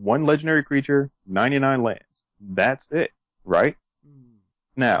deck. 1 legendary creature, 99 lands. That's it, right?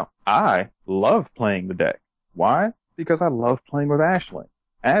 Now, I love playing the deck. Why? because I love playing with Aisling.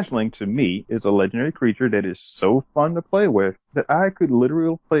 Aisling, to me, is a legendary creature that is so fun to play with that I could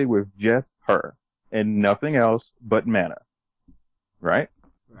literally play with just her and nothing else but mana. Right?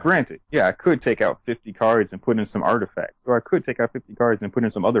 Granted, yeah, I could take out 50 cards and put in some artifacts, or I could take out 50 cards and put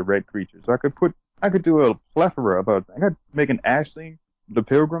in some other red creatures, or I could do a plethora of, I could make an Aisling, the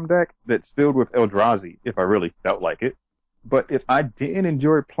Pilgrim deck that's filled with Eldrazi if I really felt like it. But if I didn't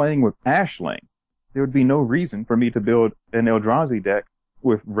enjoy playing with Aisling, there would be no reason for me to build an Eldrazi deck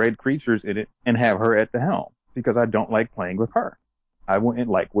with red creatures in it and have her at the helm, because I don't like playing with her. I wouldn't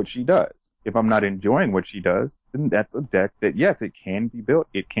like what she does. If I'm not enjoying what she does, then that's a deck that, yes, it can be built,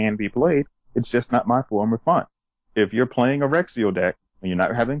 it can be played, it's just not my form of fun. If you're playing a Rexio deck and you're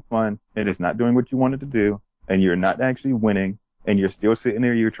not having fun and it's not doing what you wanted to do and you're not actually winning and you're still sitting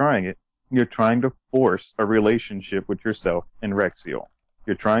there, you're trying to force a relationship with yourself and Rexio.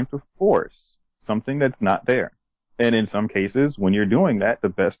 You're trying to force something that's not there. And in some cases, when you're doing that, the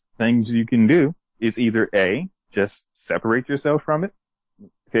best things you can do is either A, just separate yourself from it,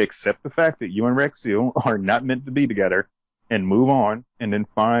 accept the fact that you and Rexio are not meant to be together, and move on, and then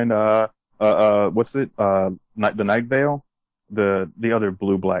find what's it? The Night Veil, the other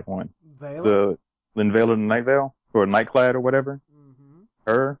blue-black one, Veil? the Veil of the Night Veil, or Nightclad or whatever. Mm-hmm.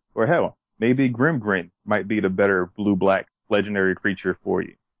 Her, or hell, maybe Grimgrin might be the better blue-black legendary creature for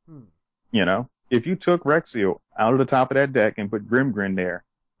you. You know, if you took Rexio out of the top of that deck and put Grimgrin there,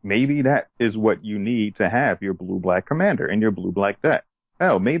 maybe that is what you need to have your blue-black commander in your blue-black deck.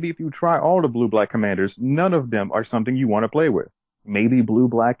 Hell, maybe if you try all the blue-black commanders, none of them are something you want to play with. Maybe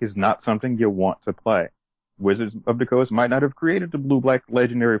blue-black is not something you want to play. Wizards of the Coast might not have created the blue-black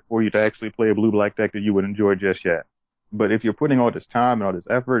legendary for you to actually play a blue-black deck that you would enjoy just yet. But if you're putting all this time and all this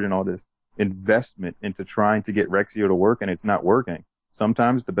effort and all this investment into trying to get Rexio to work and it's not working,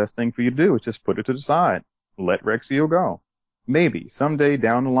 sometimes the best thing for you to do is just put it to the side. Let Rexio go. Maybe someday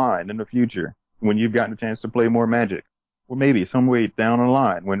down the line in the future, when you've gotten a chance to play more Magic, or maybe some way down the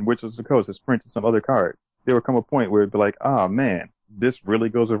line when Wizards of the Coast has printed some other card, there will come a point where it'd be like, oh man, this really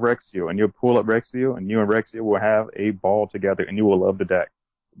goes with Rexio, and you'll pull up Rexio and you and Rexio will have a ball together and you will love the deck.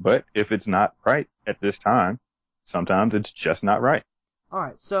 But if it's not right at this time, sometimes it's just not right.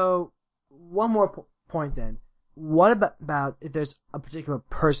 Alright, so one more point then. What about if there's a particular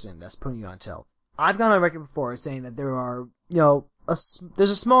person that's putting you on tilt? I've gone on record before saying that there are, there's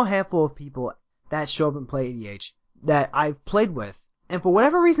a small handful of people that show up and play EDH that I've played with, and for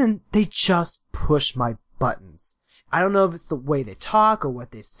whatever reason, they just push my buttons. I don't know if it's the way they talk, or what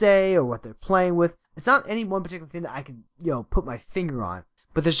they say, or what they're playing with. It's not any one particular thing that I can, put my finger on.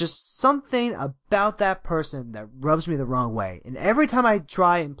 But there's just something about that person that rubs me the wrong way. And every time I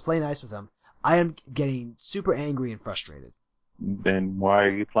try and play nice with them, I am getting super angry and frustrated. Then why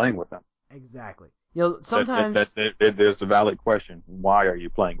are you playing with them? Exactly. Sometimes... There's a valid question. Why are you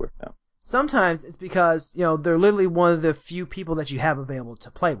playing with them? Sometimes it's because, they're literally one of the few people that you have available to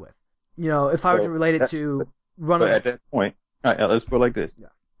play with. If I were to relate it to But at that point, all right, let's put it like this. Yeah.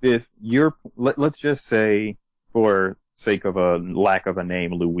 If let's just say, for sake of a lack of a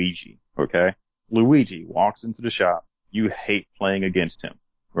name, Luigi, okay? Luigi walks into the shop. You hate playing against him,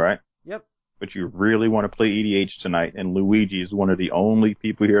 right? Yep. But you really want to play EDH tonight, and Luigi is one of the only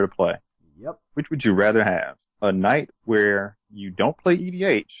people here to play. Yep. Which would you rather have? A night where you don't play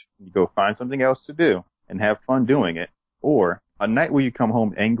EDH, you go find something else to do and have fun doing it, or a night where you come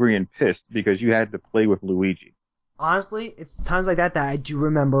home angry and pissed because you had to play with Luigi? Honestly, it's times like that I do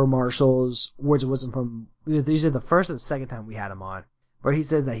remember Marshall's words of wisdom from either the first or the second time we had him on, where he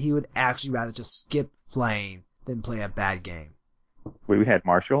says that he would actually rather just skip playing than play a bad game. Wait, we had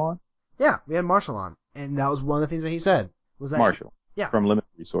Marshall on? Yeah, we had Marshall on, and that was one of the things that he said. Was that Marshall. Yeah. From Limited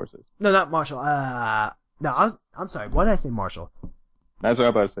Resources. No, not Marshall. No, I'm sorry. Why did I say Marshall? That's what I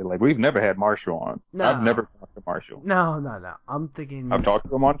was about to say. Like, we've never had Marshall on. No. I've never talked to Marshall. No. I'm thinking... I've talked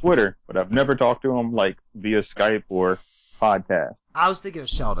to him on Twitter, but I've never talked to him, like, via Skype or podcast. I was thinking of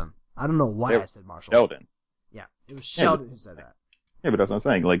Sheldon. I don't know why I said Marshall. Sheldon. Yeah, it was Sheldon who said that. Yeah, but that's what I'm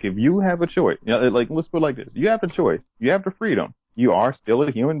saying. Like, if you have a choice, like, let's put it like this. You have the choice. You have the freedom. You are still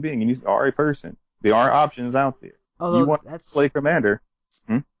a human being, and you are a person. There are options out there. Although you want to play Commander.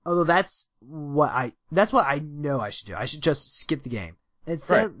 Although that's what I know I should do. I should just skip the game.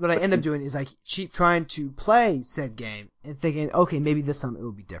 Instead, Right. what I end up doing is I keep trying to play said game and thinking, okay, maybe this time it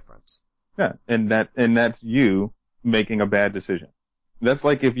will be different. Yeah, and that's you making a bad decision. That's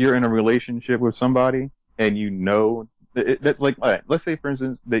like if you're in a relationship with somebody and that's like, all right, let's say for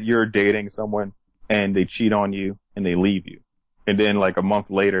instance that you're dating someone and they cheat on you and they leave you. And then like a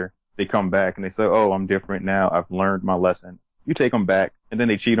month later, they come back and they say, oh, I'm different now. I've learned my lesson. You take them back and then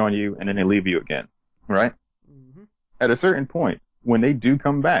they cheat on you and then they leave you again. Right? Mm-hmm. At a certain point, when they do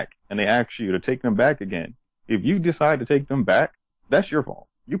come back and they ask you to take them back again, if you decide to take them back, that's your fault.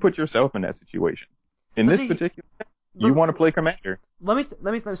 You put yourself in that situation. In But this see, particular, you want to play Commander. Let me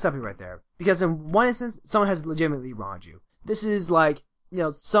stop you right there, because in one instance, someone has legitimately wronged you. This is like,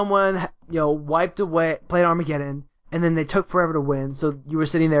 someone, wiped away, played Armageddon, and then they took forever to win, so you were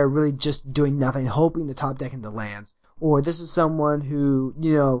sitting there really just doing nothing, hoping the top deck into lands. Or this is someone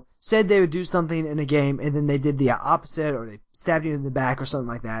who, said they would do something in a game, and then they did the opposite, or they stabbed you in the back, or something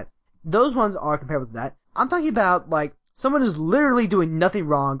like that. Those ones are comparable to that. I'm talking about, like, someone who's literally doing nothing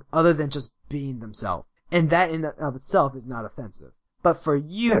wrong other than just being themselves. And that in and of itself is not offensive. But for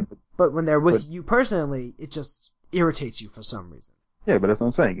you, but when they're with you personally, it just irritates you for some reason. Yeah, but that's what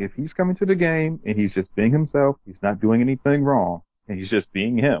I'm saying. If he's coming to the game and he's just being himself, he's not doing anything wrong, and he's just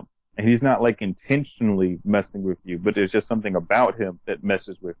being him, and he's not like intentionally messing with you, but there's just something about him that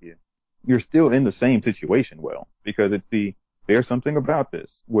messes with you, you're still in the same situation, because there's something about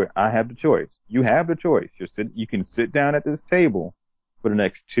this where I have the choice. You have the choice. You can sit down at this table for the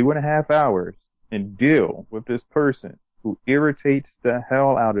next 2.5 hours and deal with this person who irritates the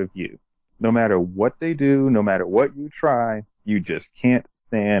hell out of you. No matter what they do, no matter what you try, you just can't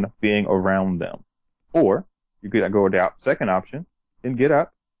stand being around them. Or you could go down second option and get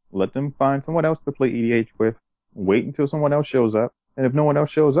up, let them find someone else to play EDH with, wait until someone else shows up, and if no one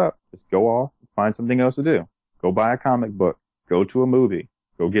else shows up, just go off and find something else to do. Go buy a comic book, go to a movie,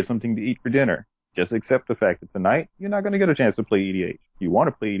 go get something to eat for dinner. Just accept the fact that tonight you're not going to get a chance to play EDH. You want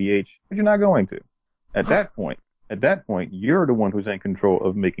to play EDH, but you're not going to. At that point, you're the one who's in control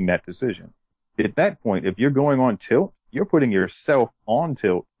of making that decision. At that point, if you're going on tilt, you're putting yourself on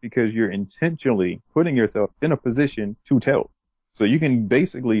tilt because you're intentionally putting yourself in a position to tilt. So you can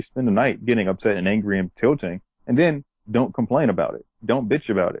basically spend the night getting upset and angry and tilting, and then don't complain about it. Don't bitch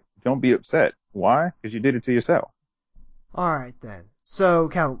about it. Don't be upset. Why? Because you did it to yourself. Alright then. So,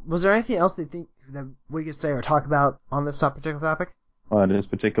 Cal, was there anything else that we could say or talk about on this particular topic? This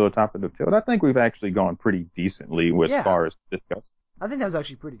particular topic of tilt, I think we've actually gone pretty decently as far as discussed. I think that was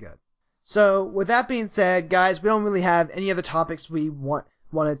actually pretty good. So, with that being said, guys, we don't really have any other topics we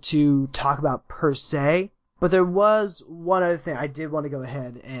wanted to talk about per se, but there was one other thing I did want to go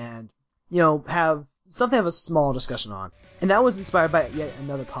ahead and, have something of a small discussion on, and that was inspired by yet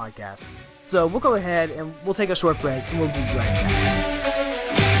another podcast. So, we'll go ahead and we'll take a short break, and we'll be right back.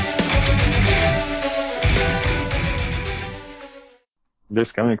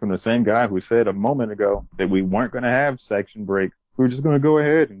 This coming from the same guy who said a moment ago that we weren't going to have section breaks. We were just going to go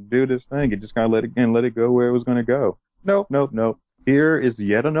ahead and do this thing and just kind of let it go where it was going to go. Nope. Here is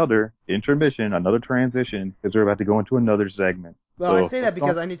yet another intermission, another transition, because we're about to go into another segment. Well, so, I say that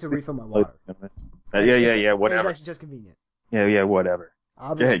because I need to refill my water. Yeah, whatever. It's actually just convenient. Yeah, whatever.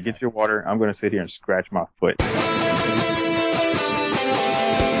 Go ahead, get your water. I'm going to sit here and scratch my foot.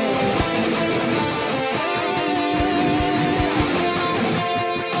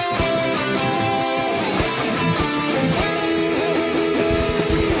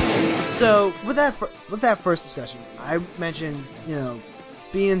 So, with that first discussion, I mentioned,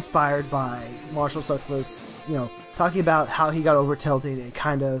 being inspired by Marshall Sutcliffe's, talking about how he got over tilting and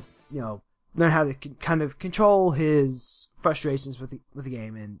kind of, learn how to kind of control his frustrations with the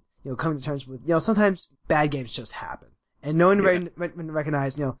game and, coming to terms with, sometimes bad games just happen. And knowing to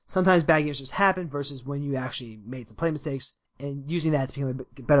recognize, sometimes bad games just happen versus when you actually made some play mistakes and using that to become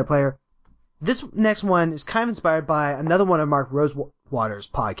a better player. This next one is kind of inspired by another one of Mark Rosewater's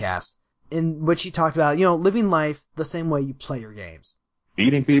podcasts, in which he talked about, living life the same way you play your games.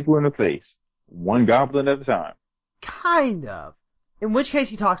 Beating people in the face, one goblin at a time. Kind of. In which case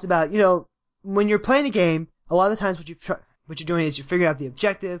he talks about, when you're playing a game, a lot of the times what you're doing is you're figuring out the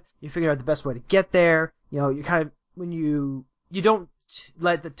objective, you figure out the best way to get there, you kind of, when you don't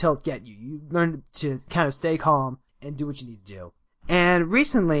let the tilt get you. You learn to kind of stay calm and do what you need to do. And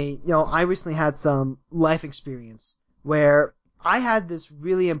recently, I recently had some life experience where I had this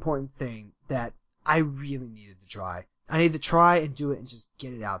really important thing that I really needed to try. I needed to try and do it and just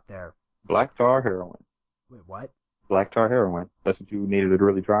get it out there. Black tar heroin. Wait, what? Black tar heroin. That's what you needed to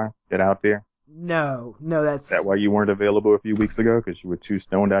really try? Get out there? No, that's... Is that why you weren't available a few weeks ago? Because you were too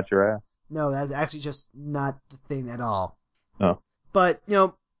stoned out your ass? No, that's actually just not the thing at all. Oh. But,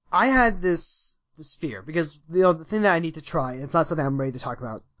 I had this fear because, the thing that I need to try, and it's not something I'm ready to talk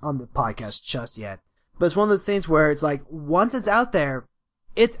about on the podcast just yet, but it's one of those things where it's like, once it's out there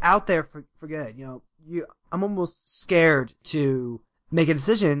for good. I'm almost scared to make a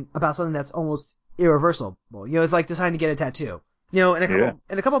decision about something that's almost irreversible. It's like deciding to get a tattoo. In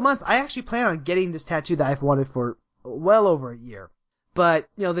a couple of months, I actually plan on getting this tattoo that I've wanted for well over a year. But,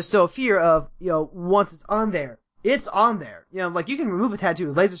 there's still a fear of, once it's on there, it's on there. You know, like you can remove a tattoo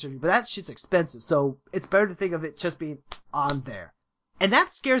with laser surgery, but that shit's expensive. So it's better to think of it just being on there. And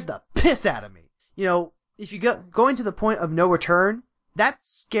that scares the piss out of me. You know, if you going to the point of no return, that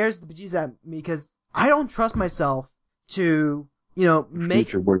scares the bejesus out of me because I don't trust myself to, you know,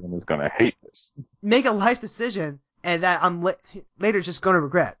 Future William is gonna hate this. make a life decision and that I'm later just going to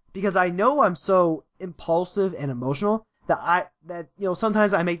regret. Because I know I'm so impulsive and emotional that you know,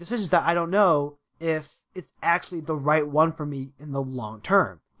 sometimes I make decisions that I don't know if it's actually the right one for me in the long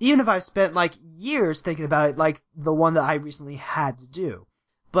term. Even if I've spent like years thinking about it, like the one that I recently had to do.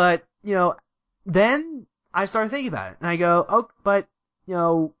 But, you know, then I started thinking about it and I go, oh, but, you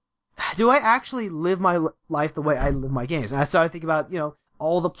know, do I actually live my life the way I live my games? And I started thinking about, you know,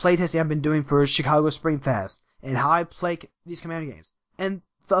 all the playtesting I've been doing for Chicago Spring Fest and how I play these Commander games. And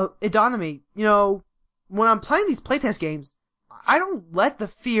it dawned on me, you know, when I'm playing these playtest games, I don't let the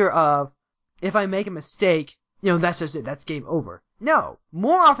fear of if I make a mistake, you know, that's just it. That's game over. No.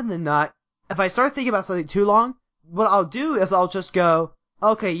 More often than not, if I start thinking about something too long, what I'll do is I'll just go,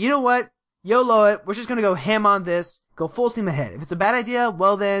 okay, you know what? YOLO it. We're just going to go ham on this. Go full steam ahead. If it's a bad idea,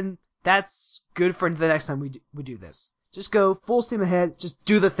 well then, that's good for the next time we do this. Just go full steam ahead. Just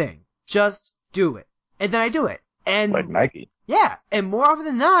do the thing. Just do it. And then I do it. And Like Nike. yeah, and more often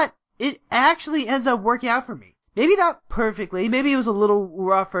than not, it actually ends up working out for me. Maybe not perfectly, maybe it was a little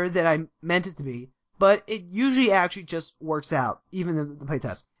rougher than I meant it to be, but it usually actually just works out, even in the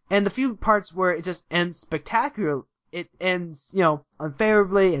playtest. And the few parts where it just ends spectacular, it ends, you know,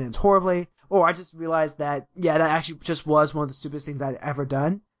 unfavorably and ends horribly, or I just realized that, yeah, that actually just was one of the stupidest things I'd ever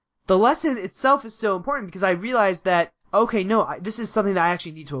done. The lesson itself is still important because I realized that, okay, no, this is something that I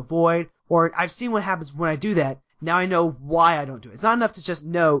actually need to avoid, or I've seen what happens when I do that. Now I know why I don't do it. It's not enough to just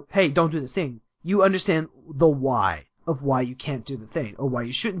know, hey, don't do this thing. You understand the why of why you can't do the thing or why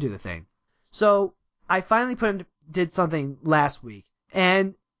you shouldn't do the thing. So I finally did something last week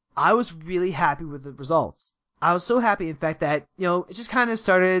and I was really happy with the results. I was so happy, in fact, that, you know, it just kind of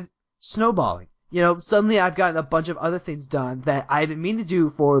started snowballing. You know, suddenly I've gotten a bunch of other things done that I didn't mean to do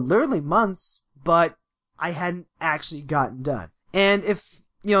for literally months, but I hadn't actually gotten done. And if,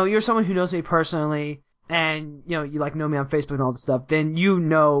 you know, you're someone who knows me personally, and, you know, you like know me on Facebook and all this stuff, then you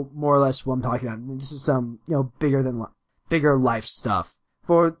know more or less what I'm talking about. I mean, this is some, you know, bigger life stuff.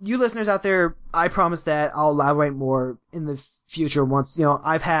 For you listeners out there, I promise that I'll elaborate more in the future once, you know,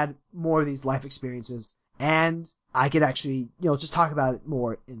 I've had more of these life experiences and I could actually, you know, just talk about it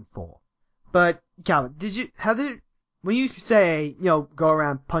more in full. But, Calvin, when you say, you know, go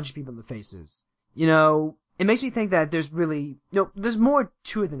around punching people in the faces, you know, it makes me think that there's really, you know, there's more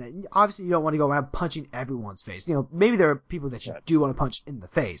to it than that. Obviously, you don't want to go around punching everyone's face. You know, maybe there are people that you do want to punch in the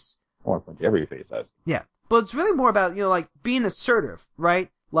face. I want to punch every face out. Yeah. But it's really more about, you know, like being assertive, right?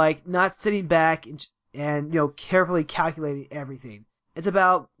 Like not sitting back and you know, carefully calculating everything. It's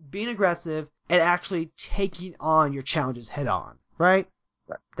about being aggressive and actually taking on your challenges head on, right?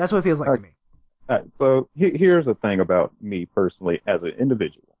 Right. That's what it feels like to me. All right, so here's the thing about me personally as an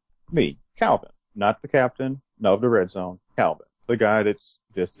individual. Me, Calvin. Not the captain of the Red Zone, Calvin, the guy that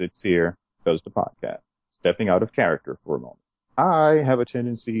just sits here, does the podcast, stepping out of character for a moment. I have a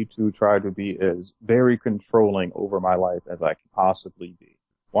tendency to try to be as very controlling over my life as I can possibly be.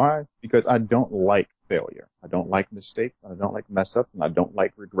 Why? Because I don't like failure. I don't like mistakes. I don't like mess ups, and I don't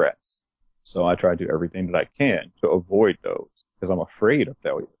like regrets. So I try to do everything that I can to avoid those because I'm afraid of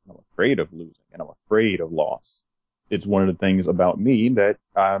failure. I'm afraid of losing, and I'm afraid of loss. It's one of the things about me that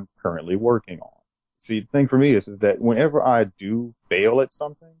I'm currently working on. See, the thing for me is that whenever I do fail at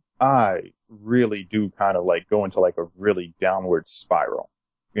something, I really do kind of like go into like a really downward spiral.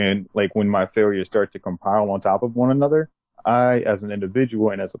 And like when my failures start to compile on top of one another, I, as an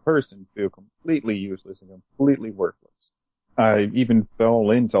individual and as a person, feel completely useless and completely worthless. I even fell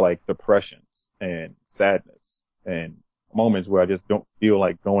into like depressions and sadness and moments where I just don't feel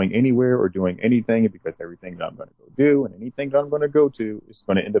like going anywhere or doing anything because everything that I'm going to go do and anything that I'm going to go to is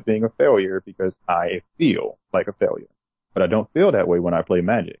going to end up being a failure because I feel like a failure. But I don't feel that way when I play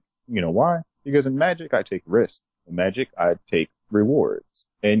Magic. You know why? Because in Magic, I take risks. In Magic, I take rewards.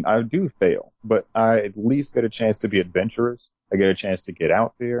 And I do fail, but I at least get a chance to be adventurous. I get a chance to get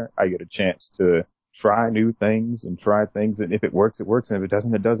out there. I get a chance to try new things and try things. And if it works, it works. And if it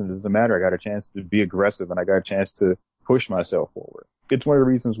doesn't, it doesn't. It doesn't matter. I got a chance to be aggressive and I got a chance to push myself forward. It's one of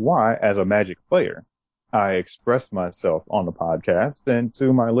the reasons why, as a Magic player, I express myself on the podcast and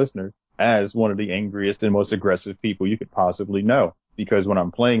to my listeners as one of the angriest and most aggressive people you could possibly know. Because when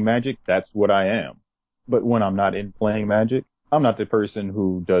I'm playing Magic, that's what I am. But when I'm not in playing Magic, I'm not the person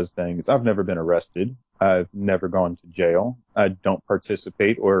who does things. I've never been arrested. I've never gone to jail. I don't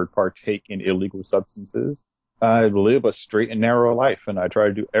participate or partake in illegal substances. I live a straight and narrow life, and I try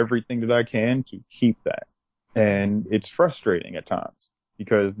to do everything that I can to keep that. And it's frustrating at times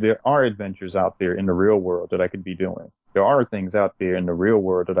because there are adventures out there in the real world that I could be doing. There are things out there in the real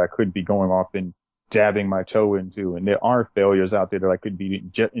world that I could be going off and dabbing my toe into, and there are failures out there that I could be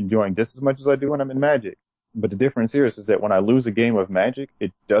enjoying just as much as I do when I'm in Magic. But the difference here is that when I lose a game of Magic,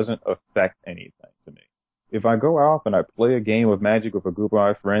 it doesn't affect anything to me. If I go off and I play a game of Magic with a group of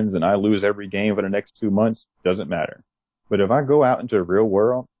my friends and I lose every game for the next 2 months, doesn't matter. But if I go out into the real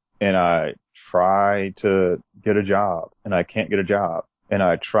world and I try to get a job and I can't get a job, and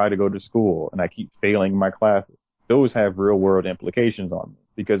I try to go to school and I keep failing my classes, those have real world implications on me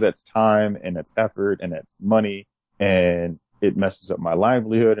because that's time and that's effort and that's money, and it messes up my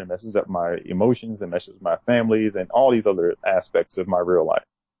livelihood and messes up my emotions and messes my families and all these other aspects of my real life.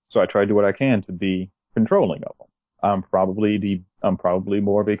 So I try to do what I can to be controlling of them. I'm probably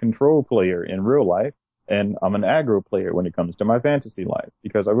more of a control player in real life, and I'm an aggro player when it comes to my fantasy life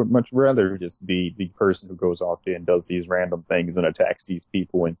because I would much rather just be the person who goes off there and does these random things and attacks these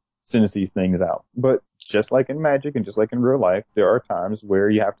people and sends these things out. But just like in Magic and just like in real life, there are times where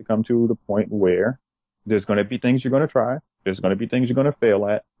you have to come to the point where there's going to be things you're going to try. There's going to be things you're going to fail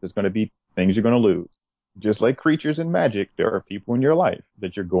at. There's going to be things you're going to lose. Just like creatures in Magic, there are people in your life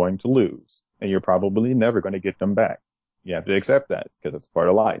that you're going to lose, and you're probably never going to get them back. You have to accept that because it's part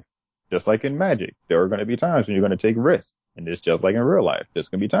of life. Just like in Magic, there are going to be times when you're going to take risks, and it's just like in real life. There's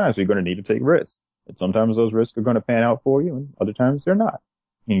going to be times when you're going to need to take risks, and sometimes those risks are going to pan out for you, and other times they're not.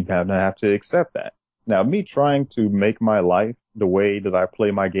 You have to accept that. Now, me trying to make my life the way that I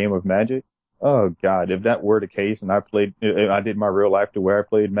play my game of Magic, oh God, if that were the case and I did my real life the way I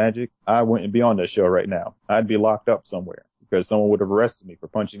played Magic, I wouldn't be on this show right now. I'd be locked up somewhere because someone would have arrested me for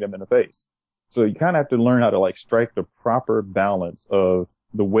punching them in the face. So you kind of have to learn how to like strike the proper balance of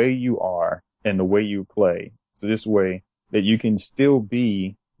the way you are and the way you play. So this way that you can still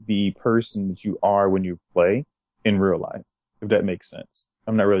be the person that you are when you play in real life, if that makes sense.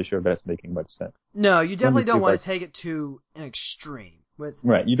 I'm not really sure if that's making much sense. No, you definitely don't want to take it to an extreme.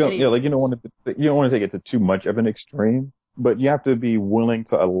 Right. You don't want to take it to too much of an extreme, but you have to be willing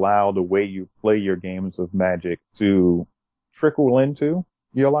to allow the way you play your games of Magic to trickle into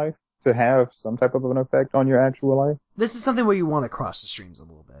your life, to have some type of an effect on your actual life. This is something where you want to cross the streams a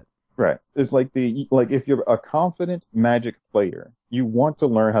little bit. Right. It's like if you're a confident Magic player, you want to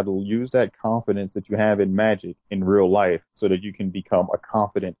learn how to use that confidence that you have in Magic in real life so that you can become a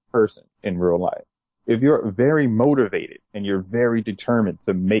confident person in real life. If you're very motivated and you're very determined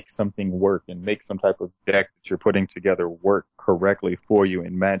to make something work and make some type of deck that you're putting together work correctly for you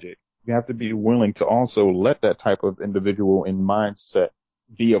in Magic, you have to be willing to also let that type of individual and mindset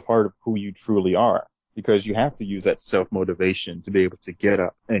be a part of who you truly are, because you have to use that self-motivation to be able to get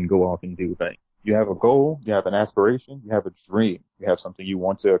up and go off and do things. You have a goal, you have an aspiration, you have a dream, you have something you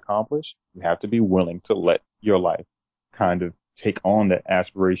want to accomplish. You have to be willing to let your life kind of take on that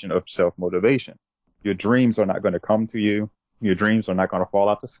aspiration of self-motivation. Your dreams are not going to come to you. Your dreams are not going to fall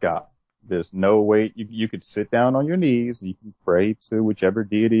out the sky. There's no way you could sit down on your knees. You can pray to whichever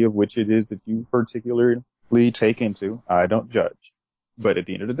deity of which it is that you particularly take into. I don't judge. But at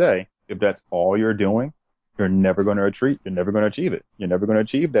the end of the day, if that's all you're doing, you're never going to retreat. You're never going to achieve it. You're never going to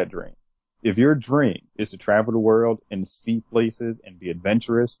achieve that dream. If your dream is to travel the world and see places and be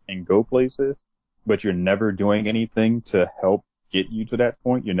adventurous and go places, but you're never doing anything to help get you to that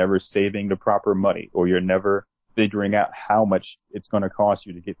point, you're never saving the proper money, or you're never figuring out how much it's going to cost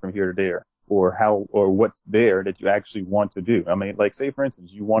you to get from here to there, or what's there that you actually want to do. I mean, like say for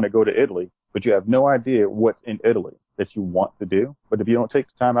instance, you want to go to Italy, but you have no idea what's in Italy that you want to do. But if you don't take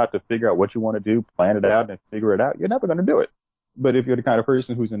the time out to figure out what you want to do, plan it out and figure it out, you're never going to do it. But if you're the kind of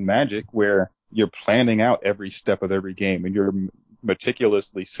person who's in Magic where you're planning out every step of every game and you're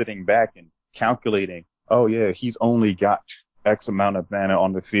meticulously sitting back and calculating, oh yeah, he's only got X amount of mana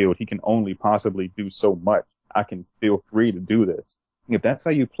on the field. He can only possibly do so much. I can feel free to do this. If that's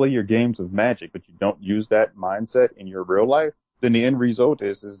how you play your games of Magic, but you don't use that mindset in your real life, then the end result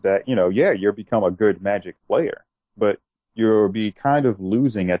is that, you'll become a good Magic player, but you'll be kind of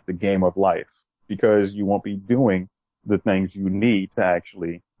losing at the game of life because you won't be doing the things you need to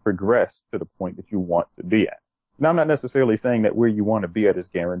actually progress to the point that you want to be at. Now, I'm not necessarily saying that where you want to be at is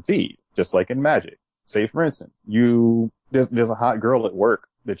guaranteed, just like in Magic. Say, for instance, there's a hot girl at work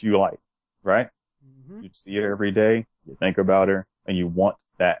that you like, right? Mm-hmm. You see her every day, you think about her, and you want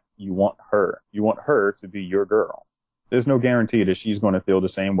that. You want her. You want her to be your girl. There's no guarantee that she's going to feel the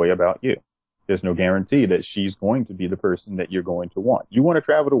same way about you. There's no guarantee that she's going to be the person that you're going to want. You want to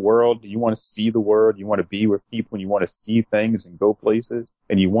travel the world, you want to see the world, you want to be with people, and you want to see things and go places,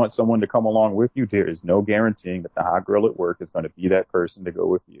 and you want someone to come along with you. There is no guaranteeing that the hot girl at work is going to be that person to go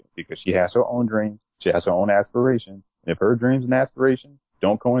with you, because she has her own dreams, she has her own aspirations, and if her dreams and aspirations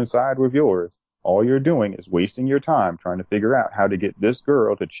don't coincide with yours, all you're doing is wasting your time trying to figure out how to get this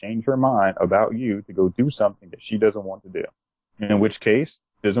girl to change her mind about you to go do something that she doesn't want to do. In which case,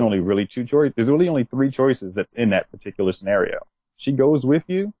 there's only really there's really only three choices that's in that particular scenario. She goes with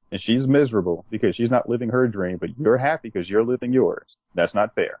you and she's miserable because she's not living her dream, but you're happy because you're living yours. That's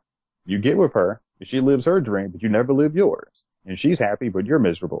not fair. You get with her and she lives her dream, but you never live yours. And she's happy, but you're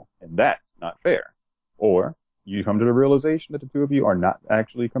miserable. And that's not fair. Or you come to the realization that the two of you are not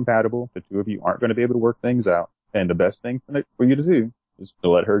actually compatible. The two of you aren't going to be able to work things out. And the best thing for you to do is to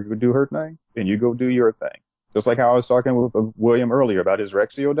let her do her thing and you go do your thing. Just like how I was talking with William earlier about his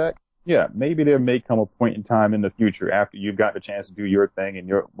Rexio deck. Yeah, maybe there may come a point in time in the future after you've got the chance to do your thing and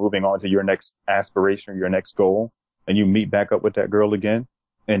you're moving on to your next aspiration or your next goal, and you meet back up with that girl again,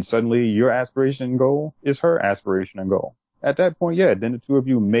 and suddenly your aspiration and goal is her aspiration and goal. At that point, yeah, then the two of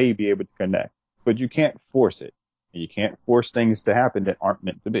you may be able to connect, but you can't force it. You can't force things to happen that aren't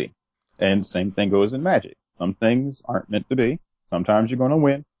meant to be. And same thing goes in Magic. Some things aren't meant to be. Sometimes you're going to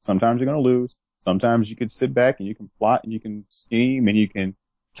win. Sometimes you're going to lose. Sometimes you can sit back and you can plot and you can scheme and you can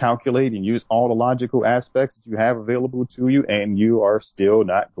calculate and use all the logical aspects that you have available to you, and you are still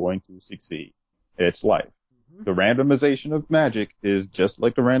not going to succeed. It's life. The randomization of Magic is just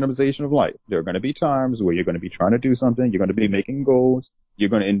like the randomization of life. There are going to be times where you're going to be trying to do something. You're going to be making goals. You're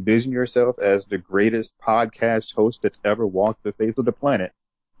going to envision yourself as the greatest podcast host that's ever walked the face of the planet.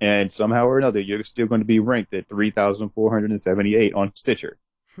 And somehow or another, you're still going to be ranked at 3,478 on Stitcher.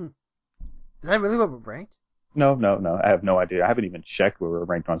 Is that really what we're ranked? No. I have no idea. I haven't even checked where we're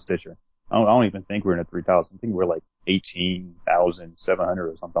ranked on Stitcher. I don't even think we're in the 3,000. I think we're like 18,700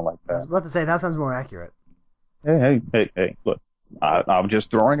 or something like that. I was about to say, that sounds more accurate. Hey, look, I'm just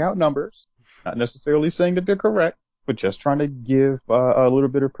throwing out numbers, not necessarily saying that they're correct, but just trying to give a little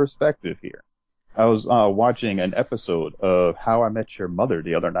bit of perspective here. I was watching an episode of How I Met Your Mother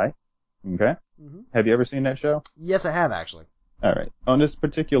the other night. Okay? Mm-hmm. Have you ever seen that show? Yes, I have, actually. All right. On this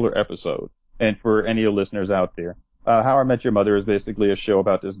particular episode, and for any of the listeners out there, How I Met Your Mother is basically a show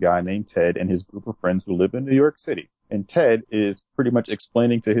about this guy named Ted and his group of friends who live in New York City. And Ted is pretty much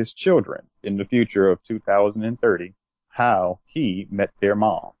explaining to his children in the future of 2030 how he met their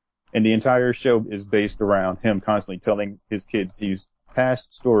mom. And the entire show is based around him constantly telling his kids these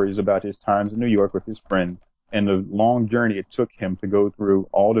past stories about his times in New York with his friends and the long journey it took him to go through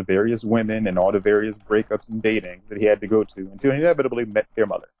all the various women and all the various breakups and dating that he had to go to until he inevitably met their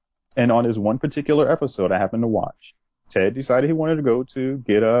mother. And on his one particular episode I happened to watch, Ted decided he wanted to go to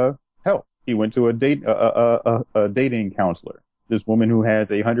get help. He went to a dating counselor, this woman who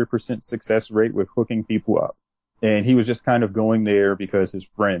has 100% success rate with hooking people up. And he was just kind of going there because his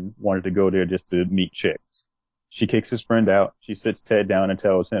friend wanted to go there just to meet chicks. She kicks his friend out. She sits Ted down and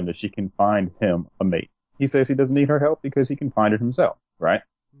tells him that she can find him a mate. He says he doesn't need her help because he can find it himself, right?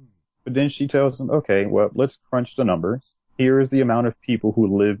 But then she tells him, okay, well, let's crunch the numbers. Here is the amount of people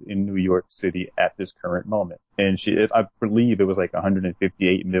who live in New York City at this current moment. And I believe it was like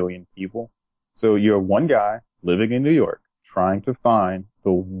 158 million people. So you're one guy living in New York trying to find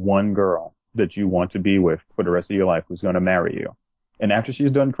the one girl that you want to be with for the rest of your life who's going to marry you. And after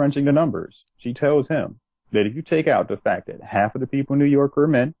she's done crunching the numbers, she tells him that if you take out the fact that half of the people in New York are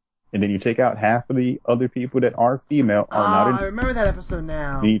men, and then you take out half of the other people that are female I remember that episode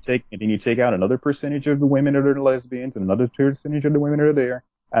now. Then you take out another percentage of the women that are lesbians and another percentage of the women that are there.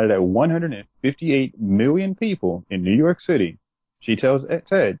 Out of that 158 million people in New York City, she tells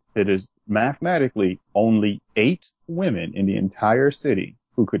Ted that there's mathematically only 8 women in the entire city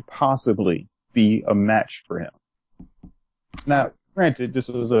who could possibly be a match for him. Now, granted, this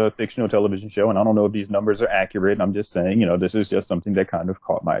is a fictional television show, and I don't know if these numbers are accurate. I'm just saying, this is just something that kind of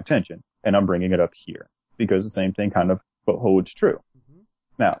caught my attention, and I'm bringing it up here because the same thing kind of holds true. Mm-hmm.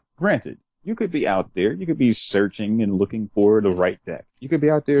 Now, granted, you could be out there, you could be searching and looking for the right deck. You could be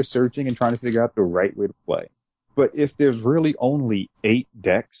out there searching and trying to figure out the right way to play. But if there's really only 8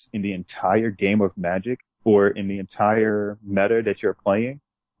 decks in the entire game of Magic, or in the entire meta that you're playing,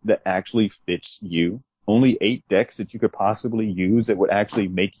 that actually fits you, only 8 decks that you could possibly use that would actually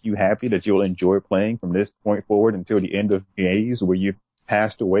make you happy, that you'll enjoy playing from this point forward until the end of days where you've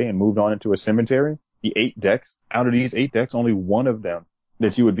passed away and moved on into a cemetery. The 8 decks, out of these 8 decks, only one of them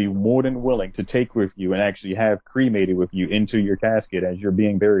that you would be more than willing to take with you and actually have cremated with you into your casket as you're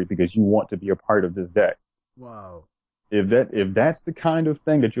being buried because you want to be a part of this deck. Wow. If that's the kind of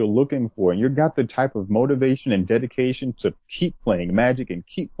thing that you're looking for, and you've got the type of motivation and dedication to keep playing Magic and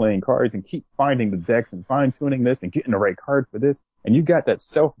keep playing cards and keep finding the decks and fine tuning this and getting the right card for this, and you've got that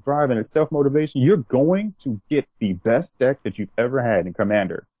self drive and that self motivation, you're going to get the best deck that you've ever had in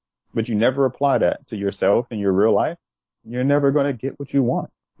Commander. But you never apply that to yourself in your real life, you're never going to get what you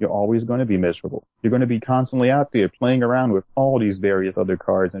want. You're always going to be miserable. You're going to be constantly out there playing around with all these various other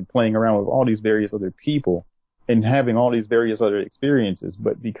cards and playing around with all these various other people and having all these various other experiences.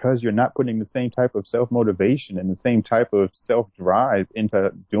 But because you're not putting the same type of self-motivation and the same type of self-drive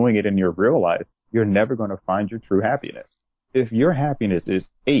into doing it in your real life, you're never going to find your true happiness. If your happiness is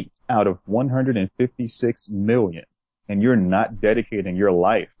 8 out of 156 million and you're not dedicating your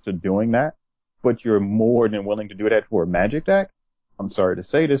life to doing that, but you're more than willing to do that for a Magic deck, I'm sorry to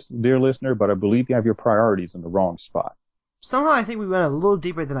say this, dear listener, but I believe you have your priorities in the wrong spot. Somehow I think we went a little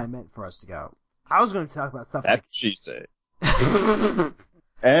deeper than I meant for us to go. I was going to talk about stuff That's like... what she said.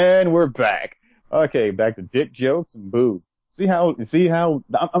 And we're back. Okay, back to dick jokes and boo. See how,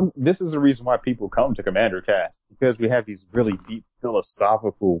 this is the reason why people come to CommanderCast, because we have these really deep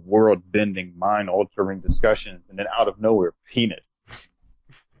philosophical, world-bending, mind-altering discussions, and then out of nowhere, penis.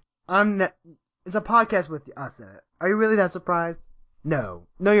 It's a podcast with us in it. Are you really that surprised? No.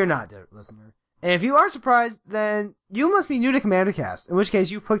 No, you're not, dear listener. And if you are surprised, then you must be new to CommanderCast, in which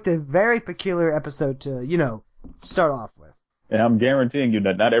case you've picked a very peculiar episode to, start off with. And I'm guaranteeing you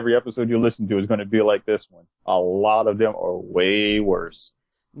that not every episode you listen to is going to be like this one. A lot of them are way worse.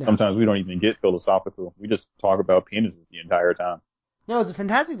 No. Sometimes we don't even get philosophical. We just talk about penises the entire time. No, it's a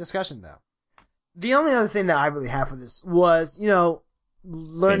fantastic discussion, though. The only other thing that I really have for this was,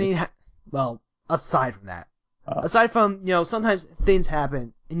 learning... Well, aside from that. Aside from, sometimes things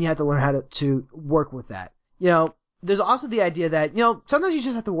happen and you have to learn how to work with that. There's also the idea that, sometimes you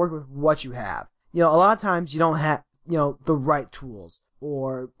just have to work with what you have. A lot of times you don't have, the right tools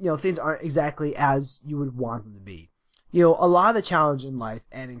or, things aren't exactly as you would want them to be. A lot of the challenge in life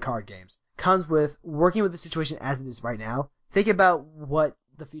and in card games comes with working with the situation as it is right now, thinking about what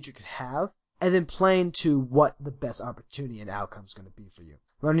the future could have, and then playing to what the best opportunity and outcome is going to be for you.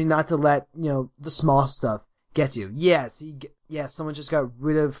 Learning not to let, the small stuff get you. Yes, someone just got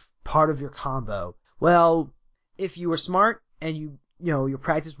rid of part of your combo. Well, if you were smart and you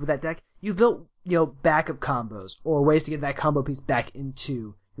practiced with that deck, you built, backup combos or ways to get that combo piece back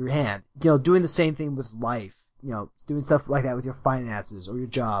into your hand. Doing the same thing with life. Doing stuff like that with your finances or your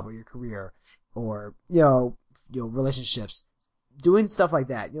job or your career or, relationships. Doing stuff like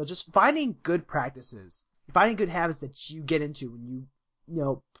that. Just finding good practices. Finding good habits that you get into when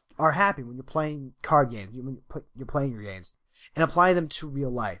you are happy when you're playing card games, when you're playing your games, and apply them to real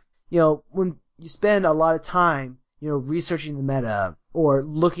life. When you spend a lot of time, researching the meta, or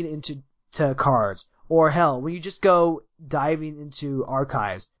looking into cards, or hell, when you just go diving into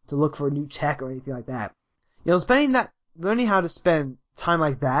archives to look for new tech or anything like that. Learning how to spend time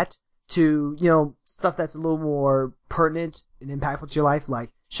like that to, stuff that's a little more pertinent and impactful to your life, like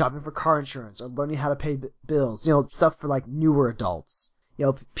shopping for car insurance, or learning how to pay bills, stuff for like newer adults.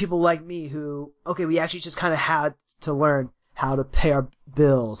 People like me who, we actually just kind of had to learn how to pay our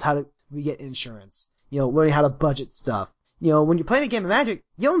bills, we get insurance, learning how to budget stuff. When you're playing a game of Magic,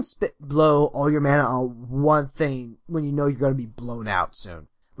 you don't blow all your mana on one thing when you know you're going to be blown out soon.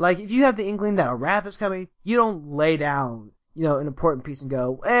 Like, if you have the inkling that a Wrath is coming, you don't lay down, an important piece and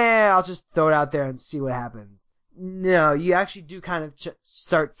go, I'll just throw it out there and see what happens. No, you actually do kind of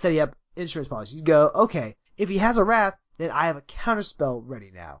start setting up insurance policies. You go, okay, if he has a Wrath, then I have a counterspell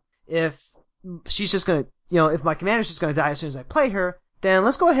ready now. If she's just gonna, if my commander's just gonna die as soon as I play her, then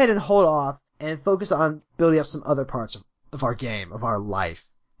let's go ahead and hold off and focus on building up some other parts of our game, of our life,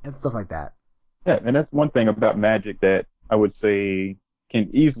 and stuff like that. Yeah, and that's one thing about Magic that I would say can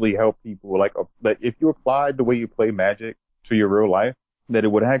easily help people. Like, that if you applied the way you play Magic to your real life, that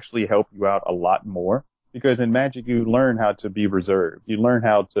it would actually help you out a lot more. Because in Magic, you learn how to be reserved. You learn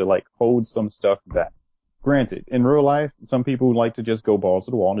how to, hold some stuff back. Granted, in real life, some people like to just go balls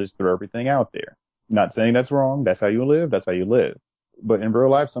to the wall and just throw everything out there. Not saying that's wrong. That's how you live. That's how you live. But in real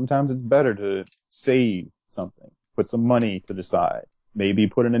life, sometimes it's better to save something, put some money to the side, maybe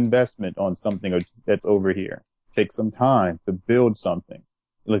put an investment on something that's over here. Take some time to build something.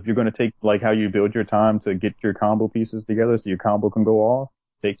 If you're going to take, how you build your time to get your combo pieces together so your combo can go off,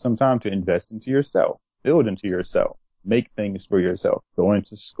 take some time to invest into yourself, build into yourself, make things for yourself, go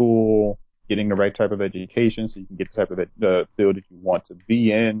into school, getting the right type of education so you can get the type of field that you want to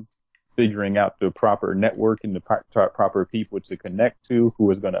be in, figuring out the proper network and the proper people to connect to who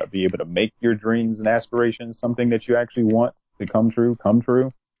is going to be able to make your dreams and aspirations something that you actually want to come true.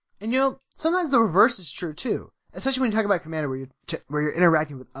 And sometimes the reverse is true too. especially when you talk about Commander where you're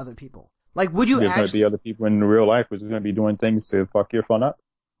interacting with other people. Like, would you There's going to actually, be other people in real life who's going to be doing things to fuck your fun up.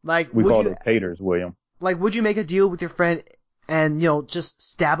 like, We would call you, those haters, William. like, would you make a deal with your friend and, just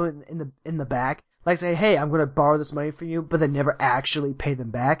stab him in the back? Like, say, hey, I'm gonna borrow this money from you, but then never actually pay them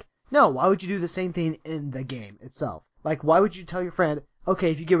back? No, why would you do the same thing in the game itself? Like, why would you tell your friend,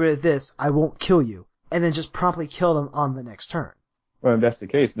 okay, if you get rid of this, I won't kill you, and then just promptly kill them on the next turn? Well, if that's the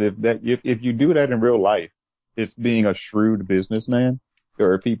case, if you do that in real life, it's being a shrewd businessman.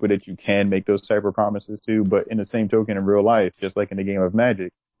 There are people that you can make those type of promises to, but in the same token, in real life, just like in the game of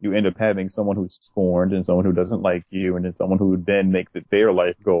Magic, you end up having someone who's scorned and someone who doesn't like you, and then someone who then makes it their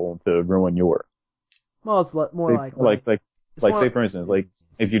life goal to ruin yours. Well, it's more Say for instance, like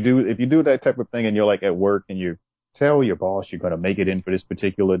if you do that type of thing and you're like at work and you tell your boss you're going to make it in for this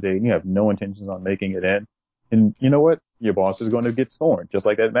particular day and you have no intentions on making it in, and you know what? Your boss is going to get scorned, just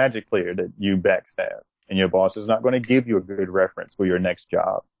like that Magic player that you backstab. And your boss is not going to give you a good reference for your next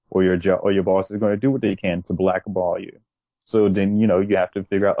job, or your boss is going to do what they can to blackball you. So then, you have to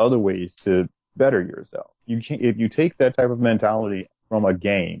figure out other ways to better yourself. If you take that type of mentality from a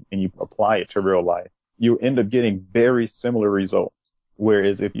game and you apply it to real life, you end up getting very similar results.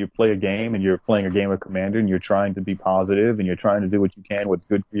 Whereas if you play a game and you're playing a game of Commander and you're trying to be positive and you're trying to do what you can, what's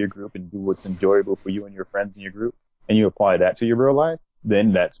good for your group and do what's enjoyable for you and your friends in your group, and you apply that to your real life,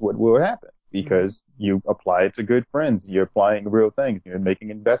 then that's what will happen. Because you apply it to good friends. You're applying real things. You're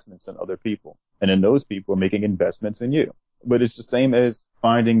making investments in other people. And then those people are making investments in you. But it's the same as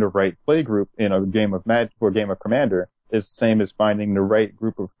finding the right play group in a game of Magic or a game of Commander. It's the same as finding the right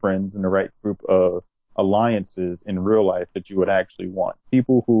group of friends and the right group of alliances in real life that you would actually want.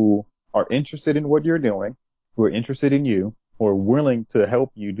 People who are interested in what you're doing, who are interested in you, who are willing to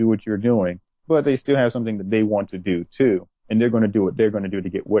help you do what you're doing, but they still have something that they want to do too. And they're going to do what they're going to do to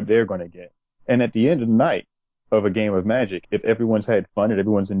get what they're going to get. And at the end of the night of a game of Magic, if everyone's had fun and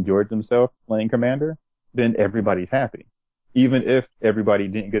everyone's enjoyed themselves playing Commander, then everybody's happy. Even if everybody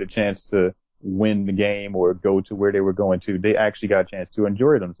didn't get a chance to win the game or go to where they were going to, they actually got a chance to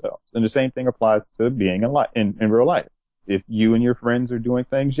enjoy themselves. And the same thing applies to being in real life. If you and your friends are doing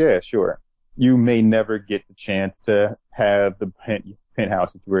things, yeah, sure. You may never get the chance to have the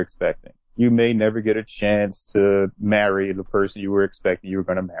penthouse that you were expecting. You may never get a chance to marry the person you were expecting you were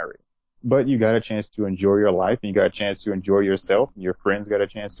going to marry. But you got a chance to enjoy your life, and you got a chance to enjoy yourself, and your friends got a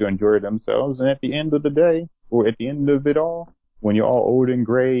chance to enjoy themselves. And at the end of the day, or at the end of it all, when you're all old and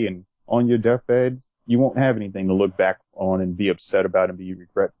gray and on your deathbed, you won't have anything to look back on and be upset about and be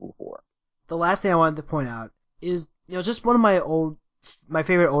regretful for. The last thing I wanted to point out is, just one of my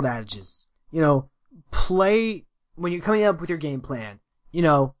favorite old adages. Play, when you're coming up with your game plan,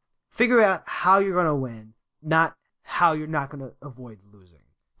 figure out how you're going to win, not how you're not going to avoid losing.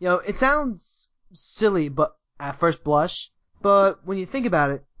 It sounds silly, but at first blush, but when you think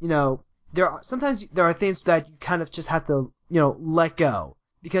about it, sometimes there are things that you kind of just have to, let go.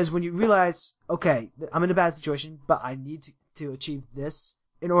 Because when you realize, okay, I'm in a bad situation, but I need to achieve this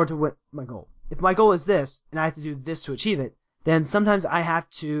in order to win my goal. If my goal is this, and I have to do this to achieve it, then sometimes I have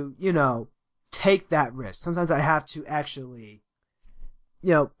to, take that risk. Sometimes I have to actually,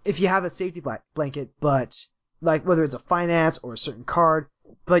 if you have a safety blanket, but like whether it's a finance or a certain card,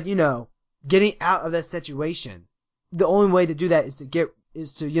 but getting out of that situation, the only way to do that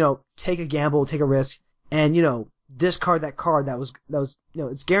is to take a gamble, take a risk, and discard that card that was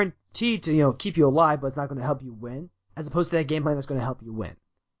it's guaranteed to keep you alive, but it's not going to help you win, as opposed to that game plan that's going to help you win.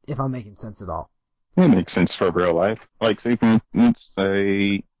 If I'm making sense at all. It makes sense for real life. Like, say, for instance,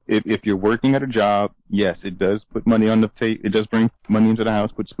 if you're working at a job, yes, it does put money on the table. It does bring money into the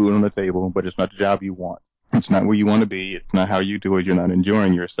house, puts food on the table, but it's not the job you want. It's not where you want to be. It's not how you do it. You're not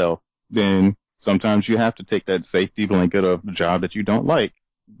enjoying yourself. Then sometimes you have to take that safety blanket of the job that you don't like,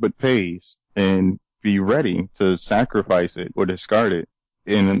 but pays, and be ready to sacrifice it or discard it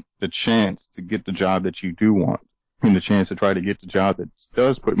in the chance to get the job that you do want, and the chance to try to get the job that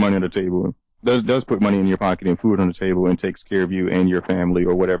does put money on the table, does put money in your pocket and food on the table and takes care of you and your family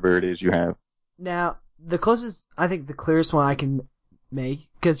or whatever it is you have. Now, the clearest one I can make,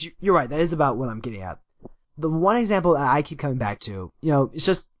 because you're right, that is about what I'm getting at. The one example that I keep coming back to, it's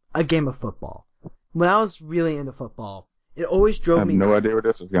just a game of football. When I was really into football, it always drove me. I have no idea where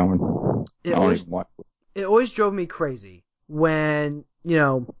this is going. It always drove me crazy when,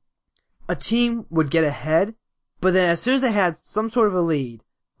 a team would get ahead, but then as soon as they had some sort of a lead,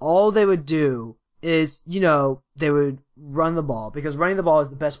 all they would do is, they would run the ball, because running the ball is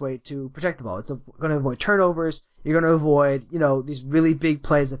the best way to protect the ball. It's going to avoid turnovers. You're going to avoid, these really big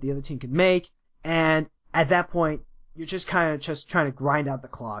plays that the other team can make. And at that point, you're just kind of just trying to grind out the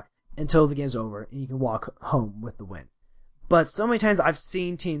clock until the game's over and you can walk home with the win. But so many times I've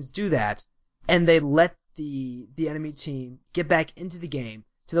seen teams do that, and they let the enemy team get back into the game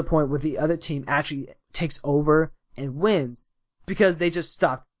to the point where the other team actually takes over and wins because they just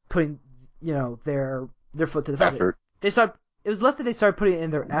stopped putting, their foot to the pedal. It was less that they started putting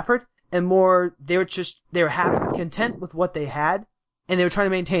in their effort and more they were happy, content with what they had, and they were trying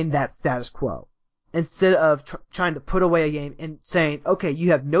to maintain that status quo instead of trying to put away a game and saying, okay,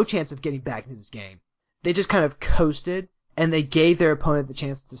 you have no chance of getting back into this game. They just kind of coasted, and they gave their opponent the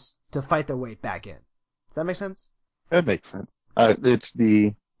chance to fight their way back in. Does that make sense? That makes sense.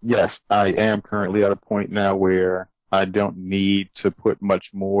 Yes, I am currently at a point now where I don't need to put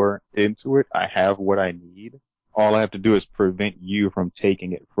much more into it. I have what I need. All I have to do is prevent you from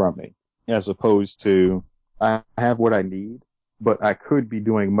taking it from me, as opposed to I have what I need, but I could be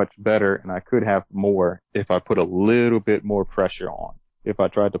doing much better and I could have more if I put a little bit more pressure on, if I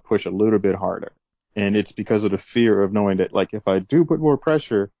tried to push a little bit harder. And it's because of the fear of knowing that, like, if I do put more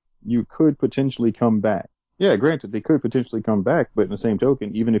pressure, you could potentially come back. Yeah, granted, they could potentially come back, but in the same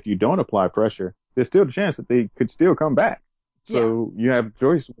token, even if you don't apply pressure, there's still the chance that they could still come back. So you have a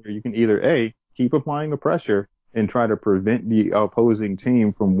choice where you can either A, keep applying the pressure and try to prevent the opposing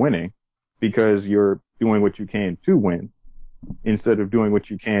team from winning because you're doing what you can to win instead of doing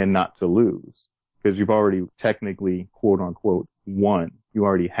what you can not to lose, because you've already technically, quote unquote, won. You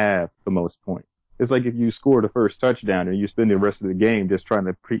already have the most points. It's like if you score the first touchdown and you spend the rest of the game just trying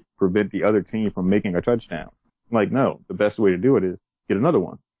to prevent the other team from making a touchdown. Like, no, the best way to do it is get another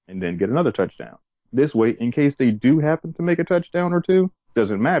one and then get another touchdown. This way, in case they do happen to make a touchdown or two,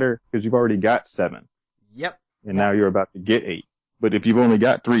 doesn't matter because you've already got 7. Yep. And now you're about to get 8. But if you've only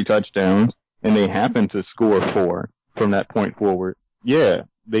got 3 touchdowns and they happen to score 4 from that point forward, yeah,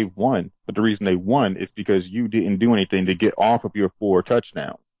 they won. But the reason they won is because you didn't do anything to get off of your 4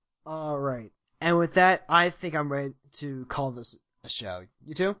 touchdowns. All right. And with that, I think I'm ready to call this a show.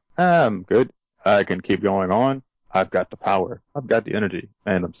 You too? Good. I can keep going on. I've got the power. I've got the energy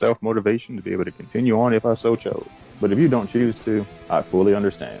and the self-motivation to be able to continue on if I so chose. But if you don't choose to, I fully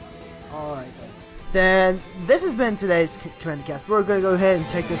understand. All right, then. Then this has been today's CommanderCast. We're going to go ahead and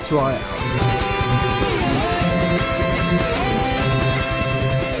take this to our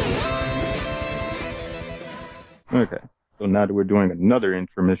outro. Okay. So now that we're doing another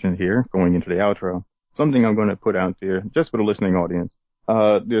intermission here, going into the outro, something I'm going to put out there just for the listening audience.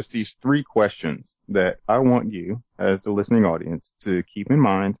 There's these 3 questions that I want you, as the listening audience, to keep in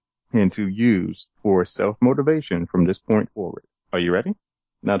mind and to use for self-motivation from this point forward. Are you ready?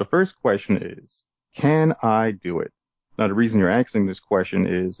 Now, the first question is, can I do it? Now, the reason you're asking this question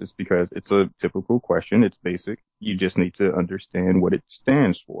is because it's a typical question. It's basic. You just need to understand what it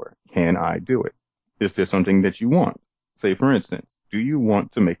stands for. Can I do it? Is there something that you want? Say, for instance, do you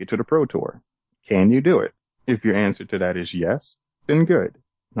want to make it to the Pro Tour? Can you do it? If your answer to that is yes, then good.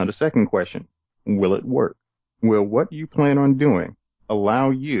 Now, the second question, will it work? Will what you plan on doing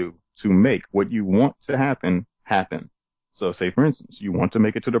allow you to make what you want to happen, happen? So say, for instance, you want to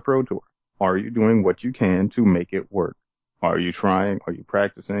make it to the Pro Tour. Are you doing what you can to make it work? Are you trying? Are you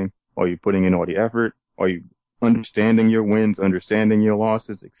practicing? Are you putting in all the effort? Are you understanding your wins, understanding your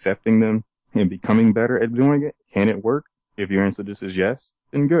losses, accepting them, and becoming better at doing it? Can it work? If your answer to this is yes,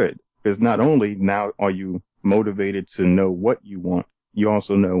 then good. Because not only now are you motivated to know what you want, you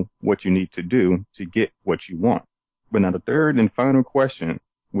also know what you need to do to get what you want. But now the third and final question,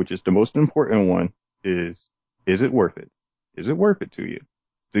 which is the most important one, is it worth it? Is it worth it to you?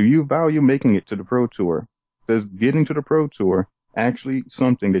 Do you value making it to the Pro Tour? Does getting to the Pro Tour actually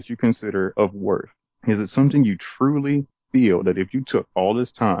something that you consider of worth? Is it something you truly feel that if you took all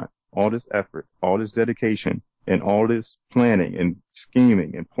this time, all this effort, all this dedication, and all this planning and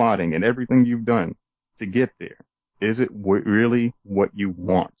scheming and plotting and everything you've done to get there, is it really what you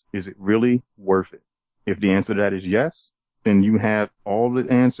want? Is it really worth it? If the answer to that is yes, then you have all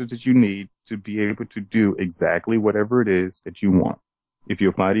the answers that you need to be able to do exactly whatever it is that you want. If you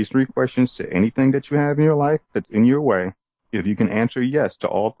apply these 3 questions to anything that you have in your life that's in your way, if you can answer yes to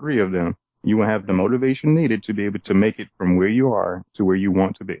all 3 of them, you will have the motivation needed to be able to make it from where you are to where you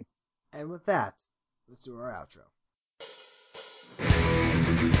want to be. And with that, let's do our outro.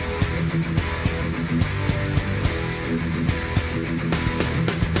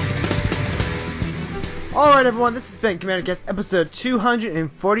 Alright everyone, this has been CommanderCast episode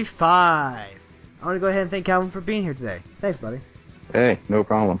 245. I want to go ahead and thank Calvin for being here today. Thanks, buddy. Hey, no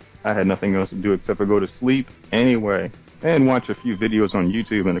problem. I had nothing else to do except for go to sleep anyway, and watch a few videos on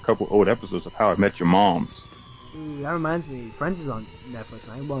YouTube and a couple old episodes of How I Met Your Moms. Ooh, that reminds me, Friends is on Netflix,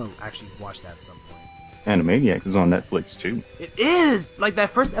 and I want to actually watch that at some point. Animaniacs is on Netflix too. It is! Like, that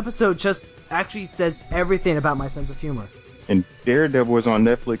first episode just actually says everything about my sense of humor. And Daredevil is on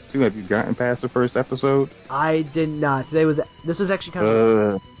Netflix too. Have you gotten past the first episode? I did not. This was actually kind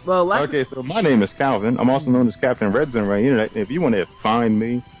of... Okay, so my name is Calvin. I'm also known as Captain Red Zone around the internet. If you want to find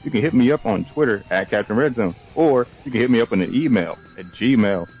me, you can hit me up on Twitter at Captain Red Zone, or you can hit me up on an email at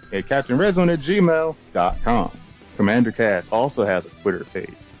Gmail at CaptainRedZone@gmail.com. CommanderCast also has a Twitter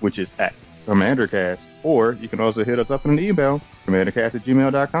page, which is at CommanderCast, or you can also hit us up in an email,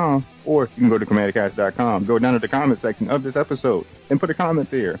 CommanderCast@gmail.com, or you can go to CommanderCast.com, go down to the comment section of this episode, and put a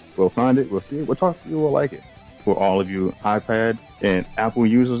comment there. We'll find it, we'll see it, we'll talk to you, we'll like it. For all of you iPad and Apple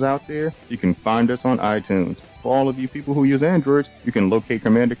users out there, you can find us on iTunes. For all of you people who use Androids, you can locate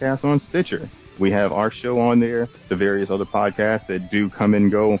CommanderCast on Stitcher. We have our show on there, the various other podcasts that do come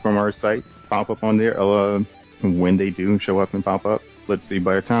and go from our site, pop up on there, when they do show up and pop up. Let's see,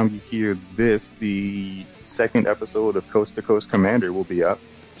 by the time you hear this, the second episode of Coast to Coast Commander will be up.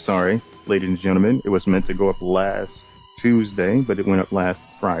 Sorry, ladies and gentlemen, it was meant to go up last Tuesday, but it went up last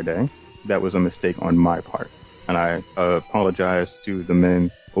Friday. That was a mistake on my part. And I apologize to the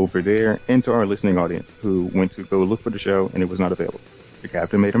men over there and to our listening audience who went to go look for the show and it was not available. The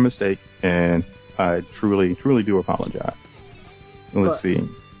captain made a mistake, and I truly, truly do apologize. Let's see.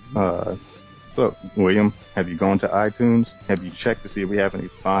 So, William, have you gone to iTunes? Have you checked to see if we have any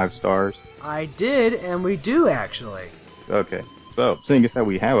 5 stars? I did, and we do, actually. Okay. So, seeing as how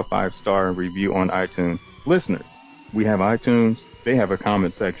we have a 5-star review on iTunes, listeners, we have iTunes, they have a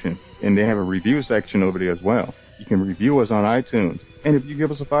comment section, and they have a review section over there as well. You can review us on iTunes, and if you give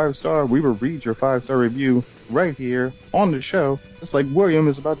us a 5-star, we will read your 5-star review right here on the show, just like William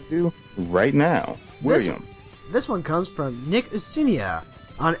is about to do right now. William. This one comes from Nick Usinia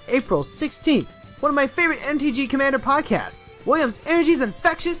on April 16th. One of my favorite MTG Commander podcasts. William's energy is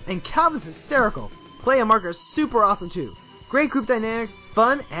infectious and Calvin's hysterical. Play and Marker is super awesome too. Great group dynamic,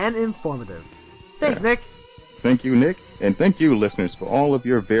 fun, and informative. Thanks, Nick. Thank you, Nick. And thank you, listeners, for all of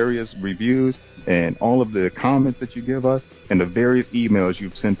your various reviews and all of the comments that you give us and the various emails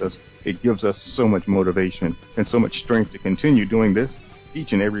you've sent us. It gives us so much motivation and so much strength to continue doing this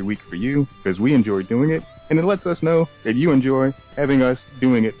each and every week for you, because we enjoy doing it, and it lets us know that you enjoy having us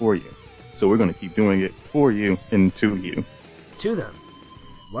doing it for you. So we're going to keep doing it for you and to you. To them.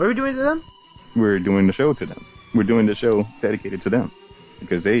 What are we doing to them? We're doing the show to them. We're doing the show dedicated to them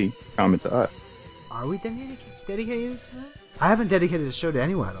because they comment to us. Are we dedicated to them? I haven't dedicated a show to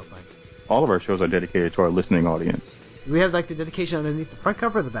anyone, I don't think. All of our shows are dedicated to our listening audience. Do we have like the dedication underneath the front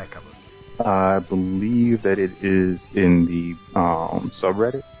cover or the back cover? I believe that it is in the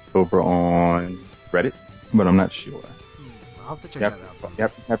subreddit over on Reddit, but I'm not sure. I'll have to check that out. You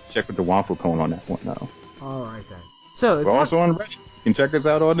have to check with the waffle cone on that one, though. Alright then. So, we're also on Reddit. You can check us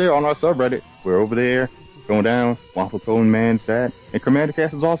out all there on our subreddit. We're over there, going down, Waffle Cone Man's that. And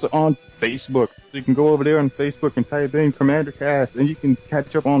CommanderCast is also on Facebook. So you can go over there on Facebook and type in CommanderCast, and you can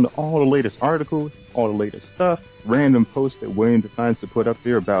catch up on all the latest articles, all the latest stuff, random posts that Wayne decides to put up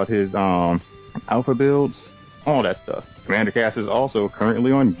there about his alpha builds, all that stuff. CommanderCast is also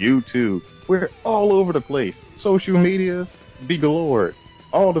currently on YouTube. We're all over the place. Social medias, be galore.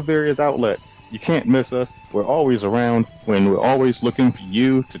 All the various outlets. You can't miss us. We're always around when we're always looking for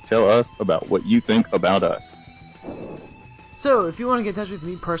you to tell us about what you think about us. So, if you want to get in touch with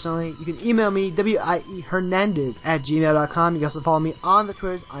me personally, you can email me, wiehernandez@gmail.com. You can also follow me on the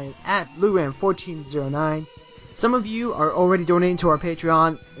Twitters. I am at BlueRam1409. Some of you are already donating to our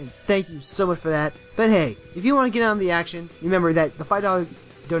Patreon, and thank you so much for that. But hey, if you want to get on the action, remember that the $5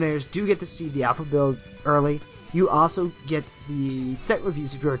 donators do get to see the alpha build early. You also get the set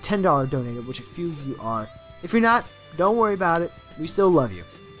reviews if you're a $10 donator, which a few of you are. If you're not, don't worry about it. We still love you.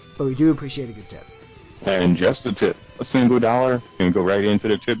 But we do appreciate a good tip. And just a tip. A single dollar can go right into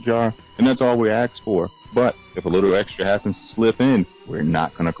the tip jar, and that's all we ask for. But if a little extra happens to slip in, we're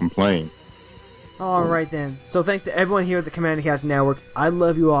not going to complain. Alright then. So thanks to everyone here at the CommanderCast Network. I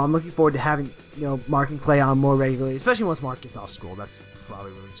love you all. I'm looking forward to having, Mark and play on more regularly, especially once Mark gets off school. That's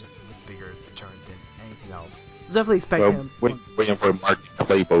probably really just the bigger deterrent than anything else. So definitely expect him. Waiting for Mark and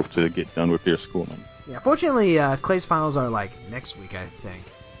Clay both to get done with their schooling. Yeah, fortunately, Clay's finals are like next week, I think.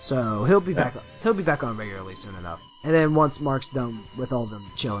 So he'll be back. He'll be back on regularly soon enough. And then once Mark's done with all of them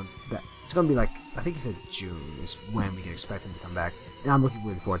chilling, it's gonna be like, I think he said June is when we can expect him to come back, and I'm looking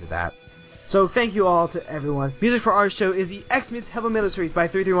really forward to that. So thank you all to everyone. Music for our show is the X-Myths Heaven Metal Series by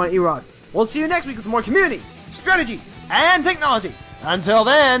 331 Erod. We'll see you next week with more community, strategy, and technology. Until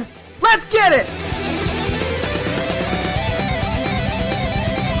then, let's get it!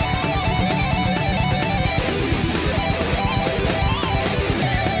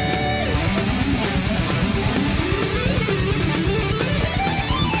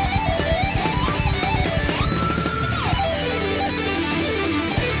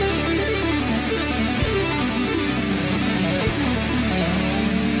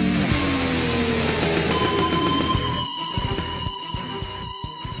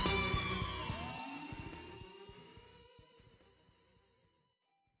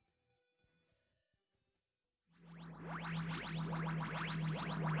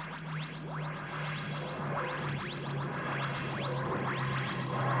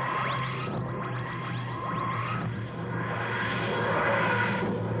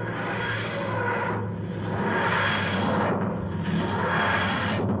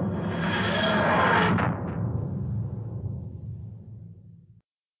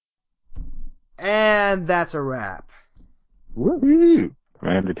 And that's a wrap. Woohoo!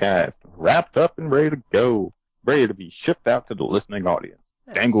 CommanderCast, wrapped up and ready to go. Ready to be shipped out to the listening audience.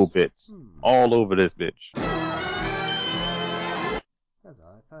 Yes. Dangle bits all over this bitch. That's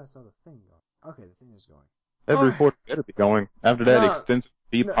odd. I thought I saw the thing going. Okay, the thing is going. That recorder better be going. After that extensive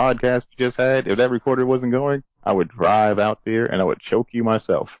deep podcast we just had, if that recorder wasn't going, I would drive out there and I would choke you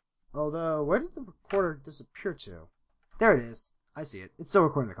myself. Although, where did the recorder disappear to? There it is. I see it. It's still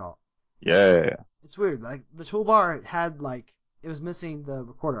recording the call. Yeah. It's weird. Like, the toolbar had, like, it was missing the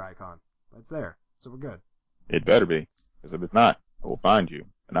recorder icon. But it's there. So we're good. It better be. Because if it's not, I will find you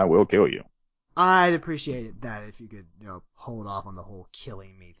and I will kill you. I'd appreciate that if you could, hold off on the whole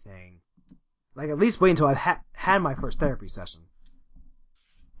killing me thing. Like, at least wait until I've had my first therapy session.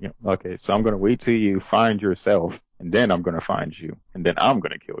 Yeah. Okay, so I'm going to wait till you find yourself, and then I'm going to find you, and then I'm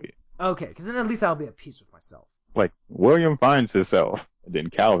going to kill you. Okay, because then at least I'll be at peace with myself. Like, William finds himself, and then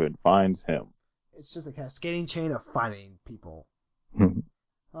Calvin finds him. It's just a cascading chain of finding people.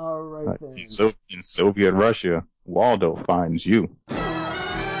 Alright then. So in Soviet Russia, Waldo finds you.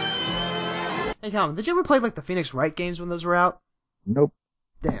 Hey Calvin, did you ever play like the Phoenix Wright games when those were out? Nope.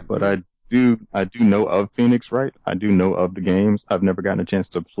 Damn. But I do know of Phoenix Wright. I do know of the games. I've never gotten a chance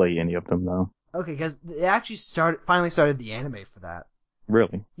to play any of them though. Okay, because they actually finally started the anime for that.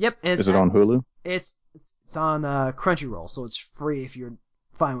 Really? Yep. Is it on Hulu? It's on Crunchyroll, so it's free if you're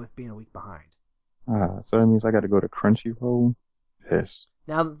fine with being a week behind. So that means I got to go to Crunchyroll. Yes.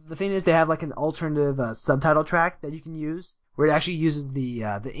 Now the thing is, they have like an alternative subtitle track that you can use, where it actually uses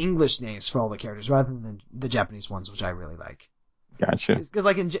the English names for all the characters rather than the Japanese ones, which I really like. Gotcha. Because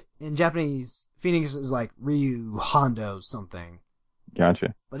like in Japanese, Phoenix is like Ryu Hondo something.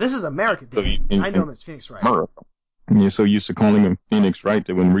 Gotcha. But this is American. So I know him as Phoenix Wright. America. And you're so used to calling him Phoenix Wright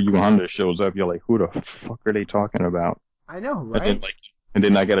that when Ryu Honda shows up, you're like, who the fuck are they talking about? I know, right? And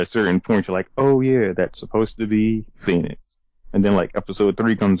then like at a certain point, you're like, oh yeah, that's supposed to be Phoenix. And then like episode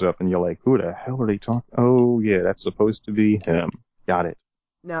 3 comes up and you're like, who the hell are they talking? Oh yeah, that's supposed to be him. Got it.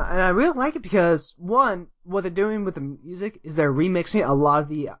 Now, and I really like it because, one, what they're doing with the music is they're remixing a lot of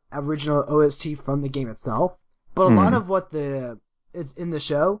the original OST from the game itself, but a lot of what it's in the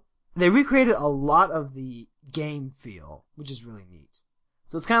show, they recreated a lot of the game feel, which is really neat.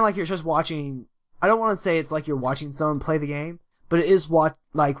 So it's kind of like you're just watching, I don't want to say it's like you're watching someone play the game, but it is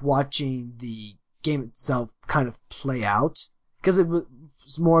like watching the game itself kind of play out, because it was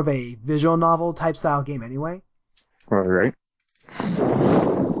more of a visual novel type style game anyway. All right.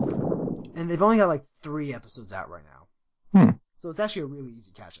 And they've only got like 3 episodes out right now. So it's actually a really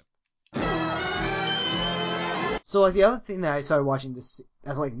easy catch-up. So like the other thing that I started watching this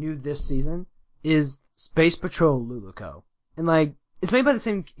as like new this season is Space Patrol Luluco. And like, it's made by the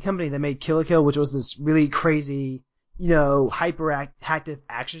same company that made Kill la Kill, which was this really crazy, hyperactive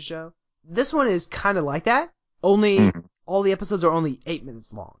action show. This one is kind of like that, only all the episodes are only 8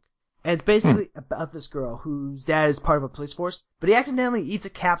 minutes long. And it's basically about this girl whose dad is part of a police force, but he accidentally eats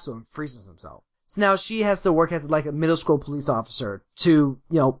a capsule and freezes himself. So now she has to work as like a middle school police officer to,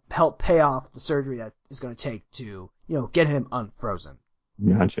 help pay off the surgery that it's going to take to, get him unfrozen.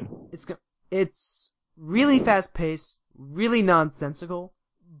 Gotcha. It's really fast paced, really nonsensical,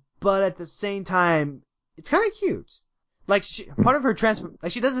 but at the same time, it's kind of cute. Like part of her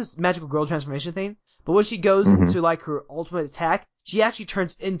she does this magical girl transformation thing, but when she goes into like her ultimate attack, she actually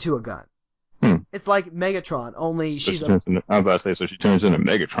turns into a gun. It's like Megatron, only so she turns into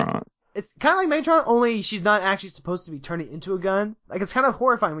Megatron. It's kind of like Megatron, only she's not actually supposed to be turning into a gun. Like, it's kind of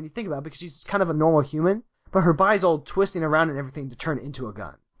horrifying when you think about it, because she's kind of a normal human, but her body's all twisting around and everything to turn into a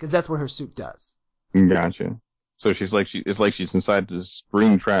gun, because that's what her suit does. Gotcha. So it's like she's inside this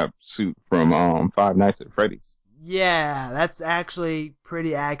Springtrap suit from Five Nights at Freddy's. Yeah, that's actually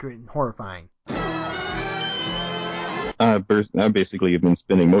pretty accurate and horrifying. I basically have been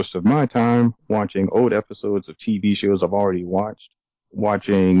spending most of my time watching old episodes of TV shows I've already watched,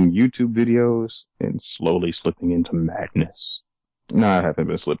 watching YouTube videos, and slowly slipping into madness. No, I haven't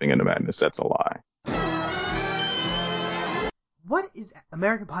been slipping into madness. That's a lie. What is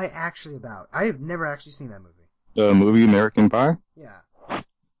American Pie actually about? I have never actually seen that movie. The movie American Pie? Yeah.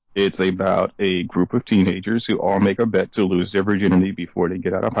 It's about a group of teenagers who all make a bet to lose their virginity before they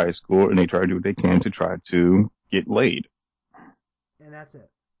get out of high school, and they try to do what they can to try to get laid. And that's it.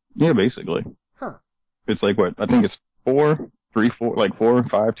 Yeah, basically. Huh. It's like what? I think it's 4 or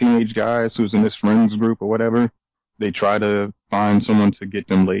 5 teenage guys who's in this friends group or whatever. They try to find someone to get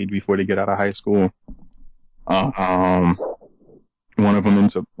them laid before they get out of high school. One of them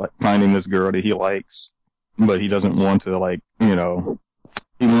ends up like finding this girl that he likes, but he doesn't want to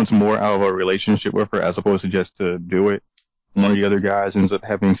he wants more out of a relationship with her as opposed to just to do it. one of the other guys ends up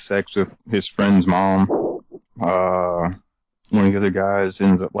having sex with his friend's mom. One of the other guys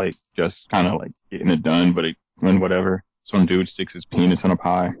ends up like just kind of like getting it done, but when whatever, some dude sticks his penis in a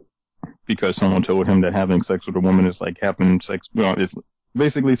pie because someone told him that having sex with a woman is like having sex. Well, it's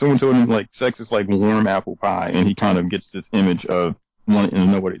basically someone told him like sex is like warm apple pie, and he kind of gets this image of wanting to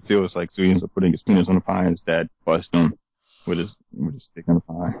know what it feels like, so he ends up putting his penis on the pie, and his dad busts him with his stick in the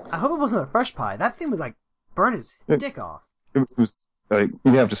pie. I hope it wasn't a fresh pie. That thing would like burn his dick off. It was like,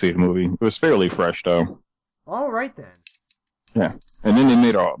 you have to see the movie. It was fairly fresh though. All right then. Yeah, and then they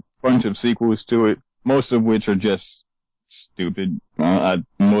made a bunch of sequels to it, most of which are just stupid.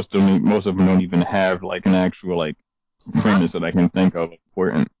 Most of them don't even have like an actual like premise that I can think of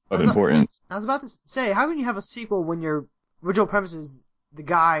importance. I was about to say, how can you have a sequel when your original premise is the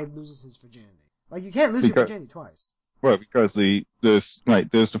guy loses his virginity? Like, you can't lose your virginity twice. Well, because there's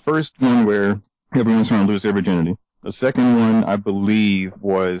the first one where everyone's trying to lose their virginity. The second one, I believe,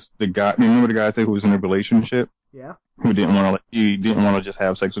 was the guy. Remember the guy who was in a relationship? Yeah. Who didn't want to just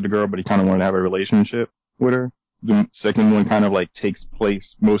have sex with the girl, but he kind of wanted to have a relationship with her. The second one kind of like takes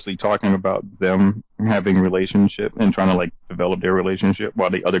place mostly talking about them having a relationship and trying to like develop their relationship, while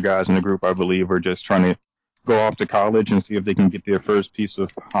the other guys in the group, I believe, are just trying to go off to college and see if they can get their first piece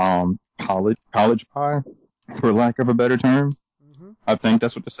of college pie, for lack of a better term. Mm-hmm. I think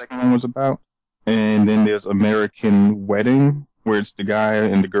that's what the second one was about. And then there's American Wedding, where it's the guy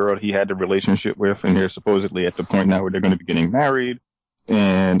and the girl he had the relationship with, and they're supposedly at the point now where they're going to be getting married.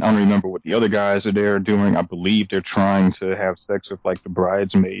 And I don't remember what the other guys are there doing. I believe they're trying to have sex with like the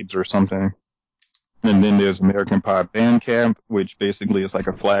bridesmaids or something. And then there's American Pie Band Camp, which basically is like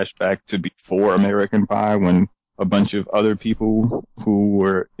a flashback to before American Pie, when a bunch of other people who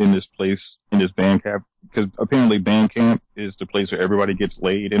were in this band camp, because apparently band camp is the place where everybody gets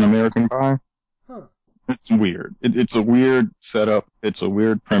laid in American Pie. Huh. It's weird. It's a weird setup. It's a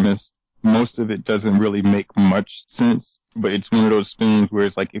weird premise. Most of it doesn't really make much sense, but it's one of those things where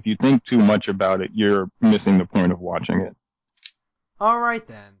it's like, if you think too much about it, you're missing the point of watching it. All right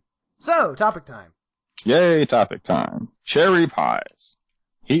then. So, topic time. Yay, topic time. Cherry pies.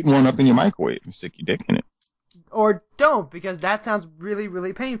 Heat one up in your microwave and stick your dick in it. Or don't, because that sounds really,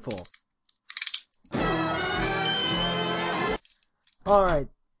 really painful. All right.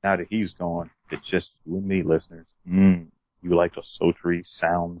 Now that he's gone, it's just you and me, listeners. You like the sultry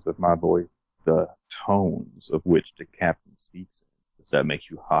sounds of my voice, the tones of which the captain speaks in. Does that make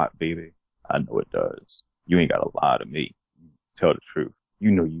you hot, baby? I know it does. You ain't got to lie to me. Tell the truth.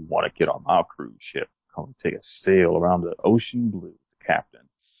 You know you want to get on my cruise ship. Come take a sail around the ocean blue, captain.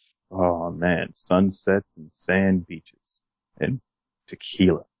 Oh man, sunsets and sand beaches, and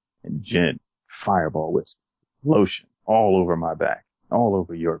tequila, and gin, fireball whiskey, lotion all over my back, all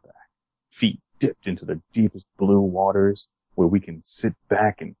over your back. Feet dipped into the deepest blue waters where we can sit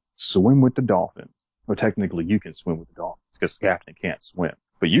back and swim with the dolphins. Well, technically you can swim with the dolphins because the captain can't swim,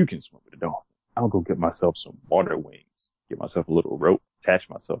 but you can swim with the dolphins. I'll go get myself some water wings, get myself a little rope, attach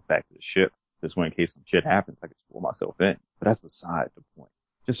myself back to the ship. This way, in case some shit happens, I can pull myself in. But that's beside the point.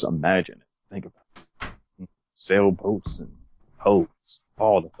 Just imagine it. Think about it. Sailboats and hoes.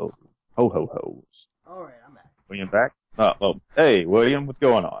 All the hoes. Ho-ho-hos. All right, I'm back. William back? Oh, well, hey, William, what's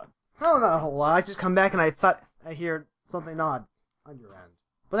going on? Oh, not a whole lot. I just come back and I thought I heard something odd on your end.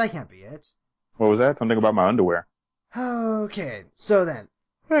 But that can't be it. What was that? Something about my underwear. Okay, so then.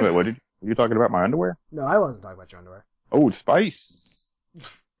 Wait, were you talking about my underwear? No, I wasn't talking about your underwear. Oh, spice.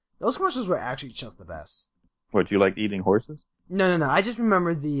 Those commercials were actually just the best. What, do you like eating horses? No. I just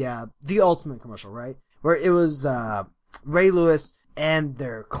remember the Ultimate commercial, right? Where it was Ray Lewis and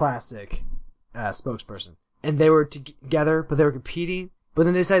their classic spokesperson. And they were together, but they were competing. But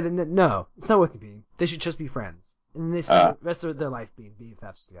then they decided that no, it's not worth competing. They should just be friends. And then they spend the rest of their life being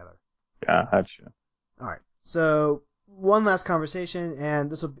BFFs together. Yeah, gotcha. Alright, so one last conversation, and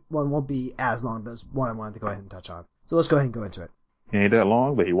this one won't be as long, but it's one I wanted to go ahead and touch on. So let's go ahead and go into it. He ain't that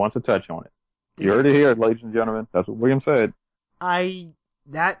long, but he wants to touch on it. You heard it here, ladies and gentlemen. That's what William said.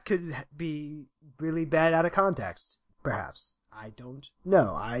 That could be really bad out of context, perhaps. I don't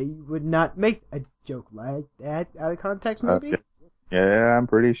know. I would not make a joke like that out of context, maybe? Yeah, I'm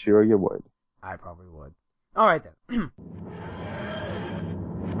pretty sure you would. I probably would. Alright then.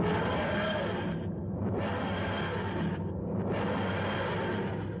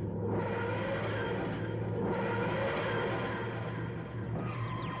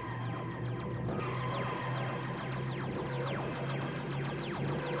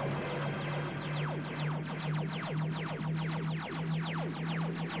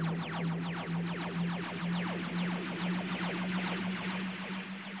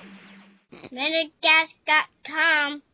 CommanderCast got